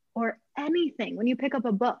bowl, or anything, when you pick up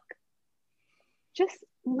a book, just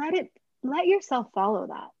let yourself follow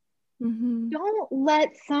that. Don't let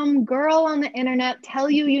some girl on the internet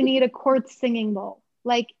tell you need a quartz singing bowl.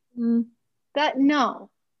 Like that,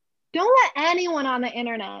 no. Don't let anyone on the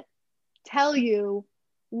internet tell you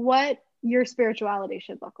what your spirituality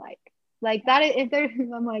should look like. Like that, if there's,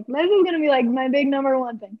 I'm like, this is going to be like my big number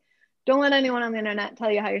one thing. Don't let anyone on the internet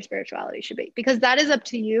tell you how your spirituality should be, because that is up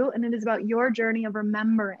to you. And it is about your journey of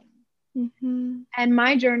remembering. Mm-hmm. And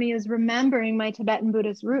my journey is remembering my Tibetan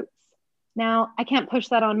Buddhist roots. Now, I can't push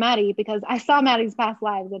that on Maddie because I saw Maddie's past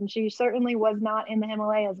lives and she certainly was not in the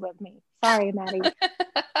Himalayas with me. Sorry, Maddie.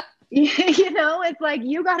 You know, it's like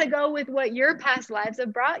you got to go with what your past lives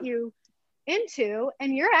have brought you into,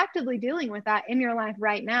 and you're actively dealing with that in your life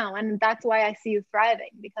right now. And that's why I see you thriving,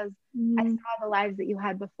 because I saw the lives that you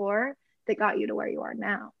had before that got you to where you are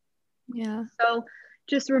now. Yeah. So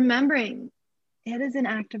just remembering, it is an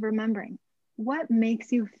act of remembering. What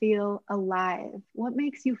makes you feel alive? What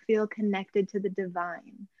makes you feel connected to the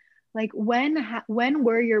divine? Like when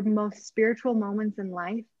were your most spiritual moments in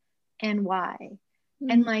life, and why?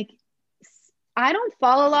 And like, I don't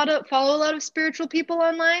follow a lot of spiritual people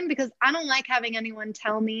online because I don't like having anyone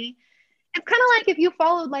tell me. It's kind of like if you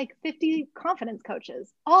followed like 50 confidence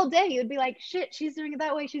coaches all day, you'd be like, shit, she's doing it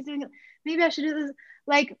that way. She's doing it. Maybe I should do this.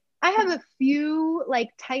 Like, I have a few like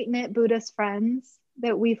tight-knit Buddhist friends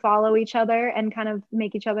that we follow each other and kind of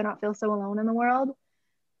make each other not feel so alone in the world.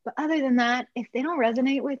 But other than that, if they don't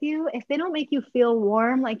resonate with you, if they don't make you feel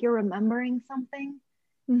warm, like you're remembering something,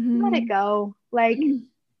 let it go. Like,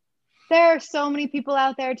 there are so many people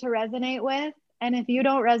out there to resonate with. And if you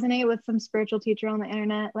don't resonate with some spiritual teacher on the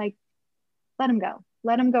internet, like, let them go.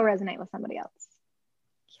 Let them go resonate with somebody else.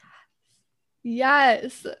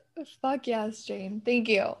 Yes. Fuck yes, Jane. Thank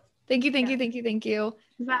you. Thank you.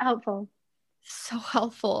 Is that helpful? So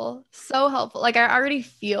helpful. So helpful. Like, I already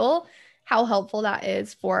feel how helpful that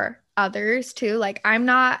is for others too. Like, I'm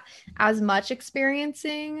not as much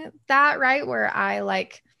experiencing that, right? Where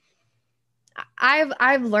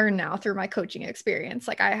I've learned now through my coaching experience,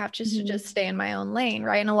 like I have to just stay in my own lane,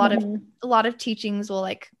 right? And a lot of teachings will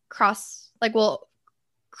cross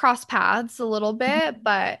paths a little bit,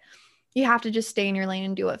 but you have to just stay in your lane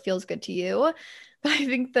and do what feels good to you. But I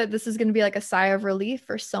think that this is going to be like a sigh of relief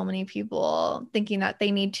for so many people thinking that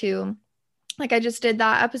they need to, like I just did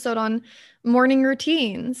that episode on morning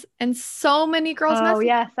routines, and so many girls. Oh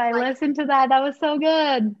yes, I listened to that. That was so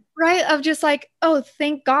good. Right. Of just like, oh,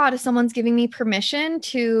 thank God someone's giving me permission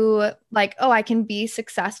to like, oh, I can be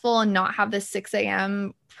successful and not have this 6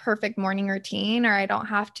 a.m. perfect morning routine, or I don't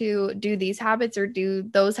have to do these habits or do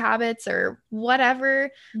those habits or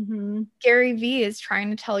whatever Gary Vee is trying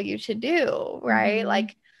to tell you to do. Right.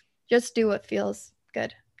 Like, just do what feels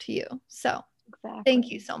good to you. So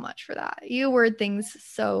thank you so much for that. You word things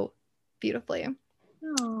so beautifully.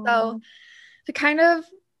 So to kind of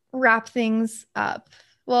wrap things up,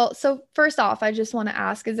 well, so first off, I just want to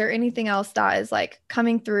ask, is there anything else that is like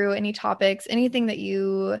coming through, any topics, anything that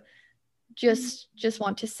you just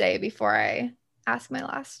want to say before I ask my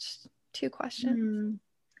last two questions?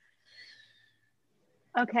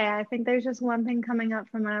 Okay, I think there's just one thing coming up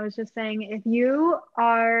from what I was just saying. If you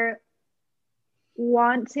are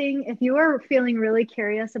feeling really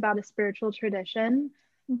curious about a spiritual tradition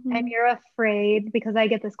and you're afraid, because I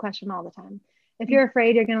get this question all the time, if you're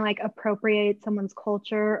afraid you're going to like appropriate someone's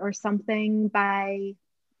culture or something by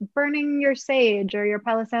burning your sage or your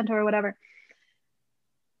Palo Santo or whatever.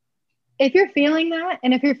 If you're feeling that,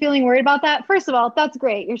 and if you're feeling worried about that, first of all, that's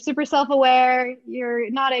great. You're super self-aware. You're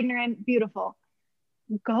not ignorant. Beautiful.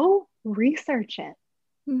 Go research it.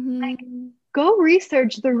 Like, go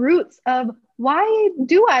research the roots of why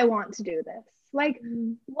do I want to do this? Like,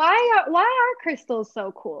 why are crystals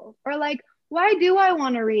so cool? Or like, why do I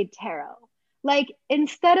want to read tarot? Like,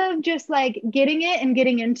 instead of just like getting it and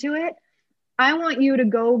getting into it, I want you to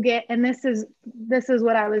go get, and this is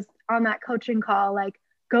what I was on that coaching call, like,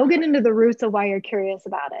 go get into the roots of why you're curious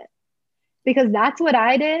about it. Because that's what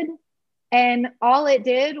I did. And all it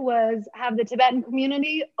did was have the Tibetan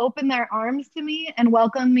community open their arms to me and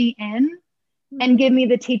welcome me in and give me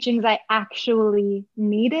the teachings I actually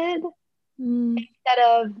needed, instead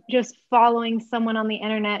of just following someone on the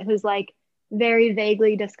internet who's like very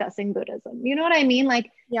vaguely discussing Buddhism. You know what I mean? Like,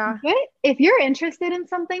 if you're interested in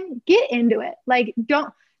something, get into it. Like,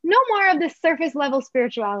 no more of this surface level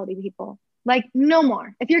spirituality, people. Like, no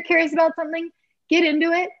more. If you're curious about something, get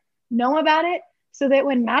into it, know about it, so that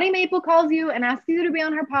when Maddie Maple calls you and asks you to be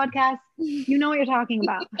on her podcast, you know what you're talking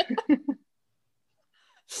about.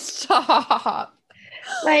 Stop.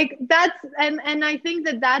 Like, that's, and I think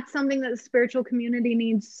that that's something that the spiritual community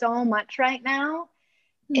needs so much right now,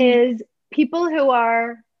 is people who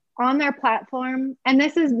are on their platform. And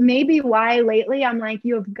this is maybe why lately I'm like,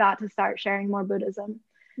 you have got to start sharing more Buddhism,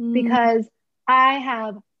 because I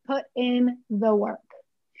have put in the work.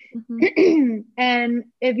 And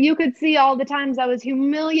if you could see all the times I was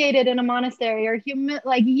humiliated in a monastery or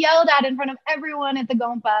like yelled at in front of everyone at the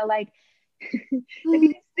Gompa, like if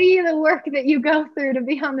you see the work that you go through to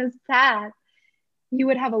be on this path, you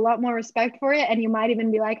would have a lot more respect for it. And you might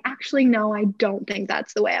even be like, actually, no, I don't think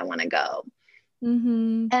that's the way I want to go.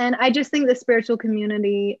 And I just think the spiritual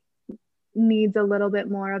community needs a little bit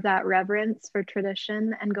more of that reverence for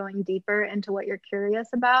tradition and going deeper into what you're curious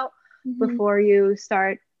about before you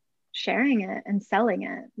start sharing it and selling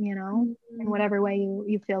it, you know, in whatever way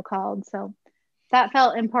you feel called. So that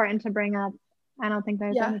felt important to bring up. I don't think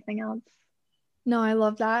there's anything else. No, I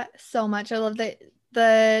love that so much. I love that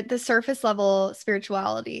the surface level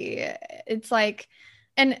spirituality. It's like,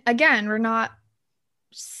 and again, we're not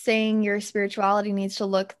saying your spirituality needs to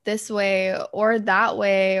look this way or that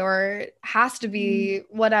way or has to be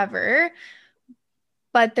whatever,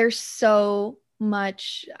 but there's so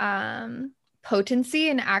much potency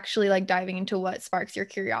in actually like diving into what sparks your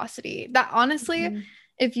curiosity. That honestly,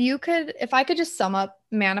 if I could just sum up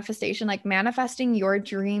manifestation, like manifesting your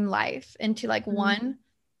dream life into like one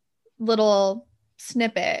little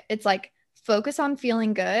snippet, it's like focus on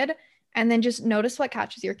feeling good and then just notice what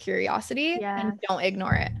catches your curiosity and don't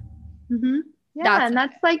ignore it. And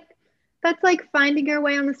that's like finding your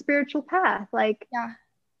way on the spiritual path. Like,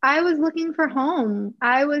 I was looking for home.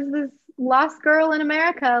 I was this lost girl in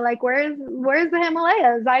America. Like, where's the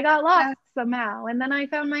Himalayas? I got lost somehow. And then I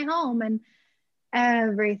found my home and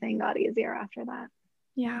everything got easier after that.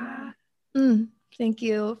 Thank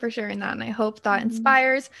you for sharing that. And I hope that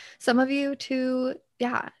inspires some of you to,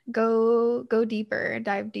 go deeper,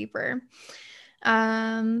 dive deeper.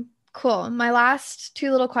 Cool. My last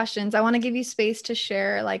two little questions. I want to give you space to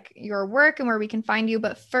share like your work and where we can find you.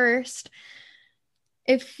 But first,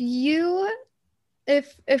 if little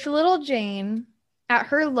Jane at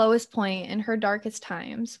her lowest point in her darkest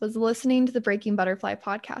times was listening to the Breaking Butterfly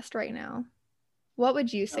podcast right now, what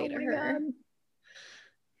would you say to her? God.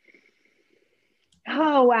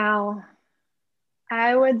 Oh, wow.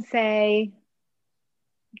 I would say,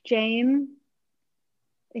 Jane,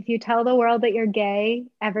 if you tell the world that you're gay,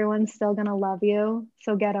 everyone's still going to love you.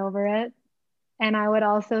 So get over it. And I would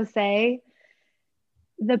also say,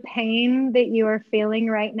 the pain that you are feeling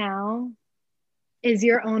right now is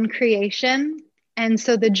your own creation. And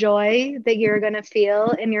so the joy that you're going to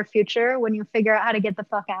feel in your future when you figure out how to get the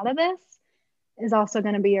fuck out of this is also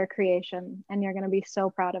going to be your creation. And you're going to be so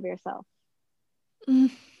proud of yourself.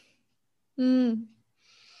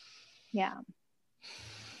 Yeah.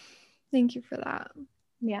 Thank you for that.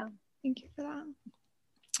 Yeah. Thank you for that.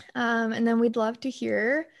 And then we'd love to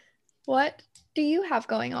hear, what do you have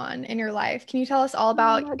going on in your life? Can you tell us all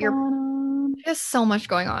about there's so much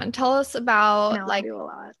going on. Tell us about I do a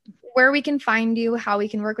lot. Where we can find you, how we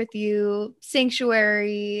can work with you,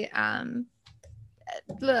 sanctuary,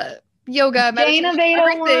 the yoga, Jane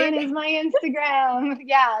Aveda 1 is my Instagram.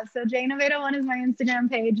 So Jane Aveda 1 is my Instagram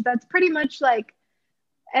page. That's pretty much like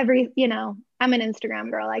I'm an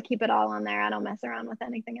Instagram girl. I keep it all on there. I don't mess around with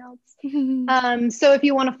anything else. So if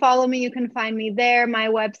you want to follow me, you can find me there. My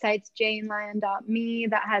website's janelyon.me.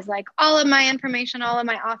 That has like all of my information, all of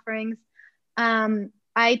my offerings.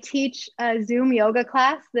 I teach a Zoom yoga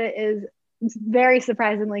class that is very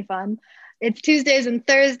surprisingly fun. It's Tuesdays and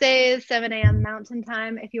Thursdays, 7 a.m. Mountain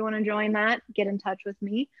Time. If you want to join that, get in touch with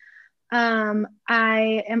me.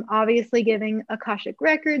 I am obviously giving Akashic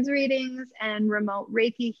Records readings and remote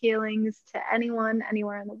Reiki healings to anyone,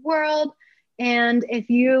 anywhere in the world. And if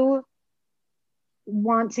you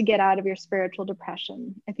want to get out of your spiritual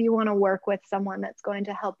depression, if you want to work with someone that's going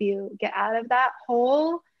to help you get out of that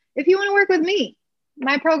hole, if you want to work with me,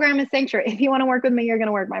 my program is Sanctuary. If you want to work with me, you're going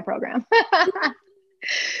to work my program.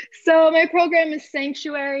 So my program is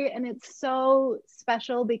Sanctuary, and it's so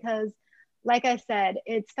special because, like I said,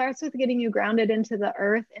 it starts with getting you grounded into the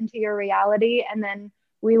earth, into your reality. And then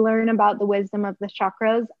we learn about the wisdom of the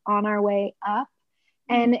chakras on our way up.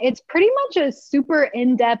 And it's pretty much a super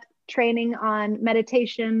in-depth training on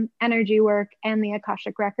meditation, energy work, and the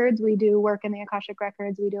Akashic Records. We do work in the Akashic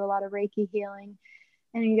Records. We do a lot of Reiki healing,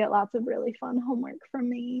 and you get lots of really fun homework from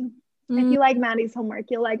me. If you like Maddie's homework,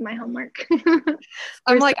 you'll like my homework.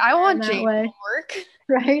 I'm like, I want Jane's homework.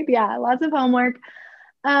 Right? Yeah, lots of homework.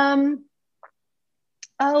 And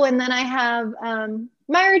then I have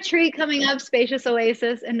my retreat coming up, Spacious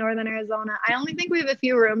Oasis in Northern Arizona. I only think we have a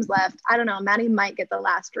few rooms left. I don't know. Maddie might get the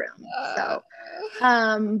last room.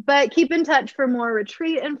 But keep in touch for more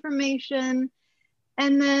retreat information.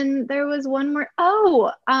 And then there was one more.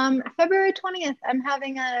 February 20th, I'm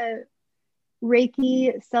having a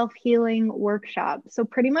Reiki self-healing workshop. So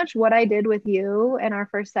pretty much what I did with you in our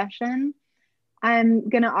first session, I'm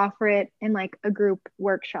going to offer it in like a group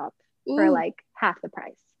workshop for Ooh. like half the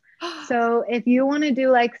price. So if you want to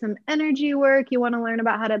do like some energy work, you want to learn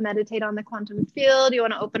about how to meditate on the quantum field, you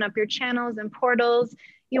want to open up your channels and portals,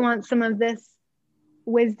 you want some of this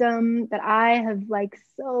wisdom that I have like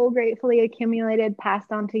so gratefully accumulated,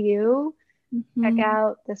 passed on to you, check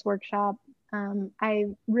out this workshop. I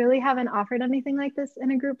really haven't offered anything like this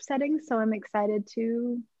in a group setting, so I'm excited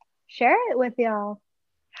to share it with y'all.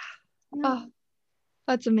 Yeah. Oh,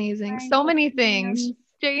 that's amazing. So many things.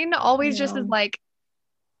 Jane always just is like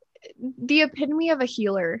the epitome of a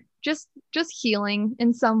healer. Just healing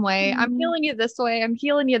in some way. I'm healing you this way. I'm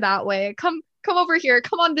healing you that way. Come over here.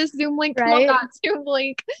 Come on this Zoom link. Come on that Zoom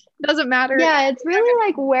link. Doesn't matter. Yeah, it's really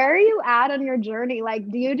like, where are you at on your journey? Like,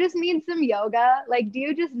 do you just need some yoga? Like, do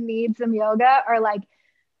you just need some yoga? Or like,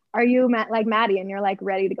 are you like Maddie and you're like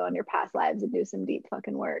ready to go in your past lives and do some deep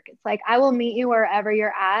fucking work? It's like, I will meet you wherever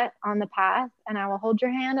you're at on the path, and I will hold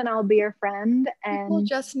your hand and I will be your friend. And people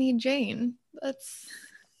just need Jane. That's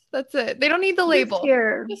it. They don't need the label.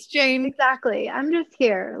 Here. Just Jane. Exactly. I'm just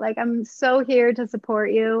here. Like, I'm so here to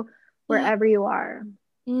support you wherever you are.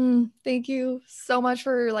 Thank you so much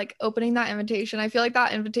for like opening that invitation. I feel like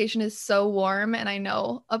that invitation is so warm, and I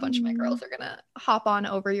know a bunch of my girls are gonna hop on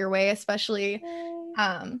over your way, especially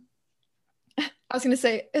I was gonna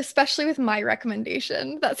say especially with my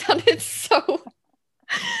recommendation. That sounded so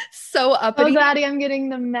uppity. Oh, Maddie, I'm getting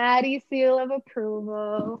the Maddie seal of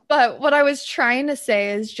approval. But what I was trying to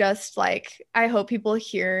say is just like, I hope people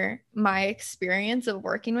hear my experience of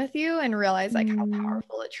working with you and realize like how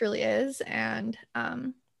powerful it truly is. And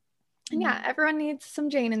yeah, everyone needs some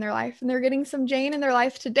Jane in their life, and they're getting some Jane in their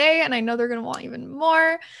life today. And I know they're going to want even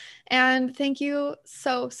more. And thank you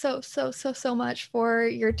so much for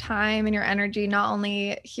your time and your energy, not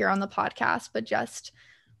only here on the podcast, but just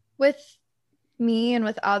with me and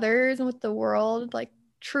with others and with the world, like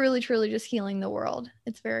truly just healing the world.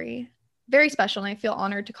 It's very, very special, and I feel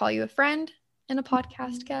honored to call you a friend and a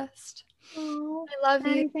podcast guest. Oh, I love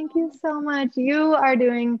you. Thank you so much. You are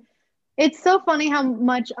doing, it's so funny how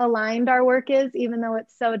much aligned our work is, even though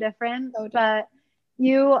it's so different. But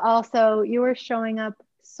you are showing up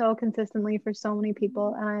so consistently for so many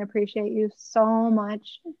people, and I appreciate you so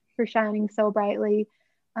much for shining so brightly.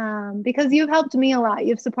 Because you've helped me a lot.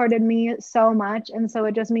 You've supported me so much. And so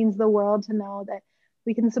it just means the world to know that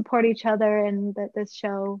we can support each other, and that this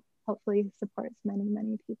show hopefully supports many,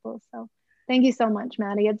 many people. So thank you so much,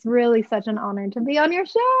 Maddie. It's really such an honor to be on your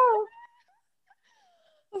show.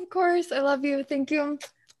 Of course. I love you. Thank you.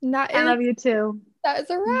 I love you too. That is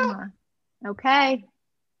a wrap. Okay.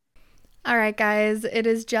 All right, guys, it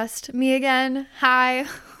is just me again. Hi,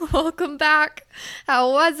 welcome back.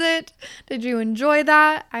 How was it? Did you enjoy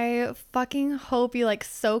that? I fucking hope you like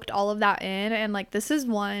soaked all of that in. And like, this is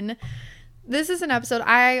an episode.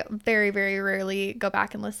 I very, very rarely go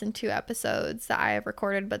back and listen to episodes that I have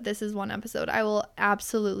recorded, but this is one episode I will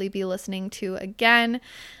absolutely be listening to again,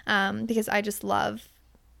 because I just love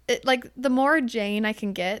it. Like, the more Jane I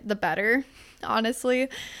can get, the better, honestly.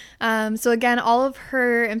 So again, all of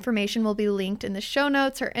her information will be linked in the show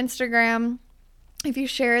notes, her Instagram. If you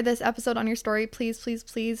share this episode on your story,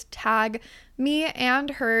 please tag me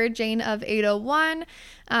and her, Jane of 801,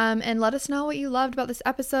 and let us know what you loved about this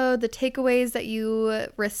episode, the takeaways that you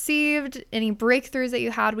received, any breakthroughs that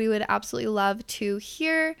you had. We would absolutely love to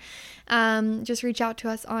hear. Just reach out to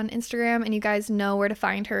us on Instagram, and you guys know where to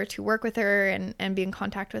find her to work with her and be in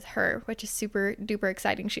contact with her, which is super duper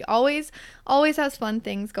exciting. She always has fun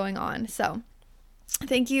things going on. So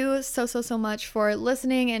thank you so much for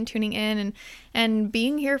listening and tuning in and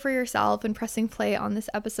being here for yourself and pressing play on this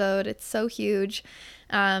episode. It's so huge.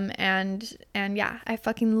 And yeah, I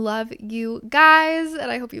fucking love you guys, and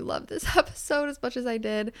I hope you love this episode as much as I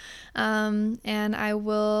did. And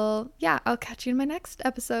I'll catch you in my next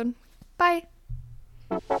episode. Bye.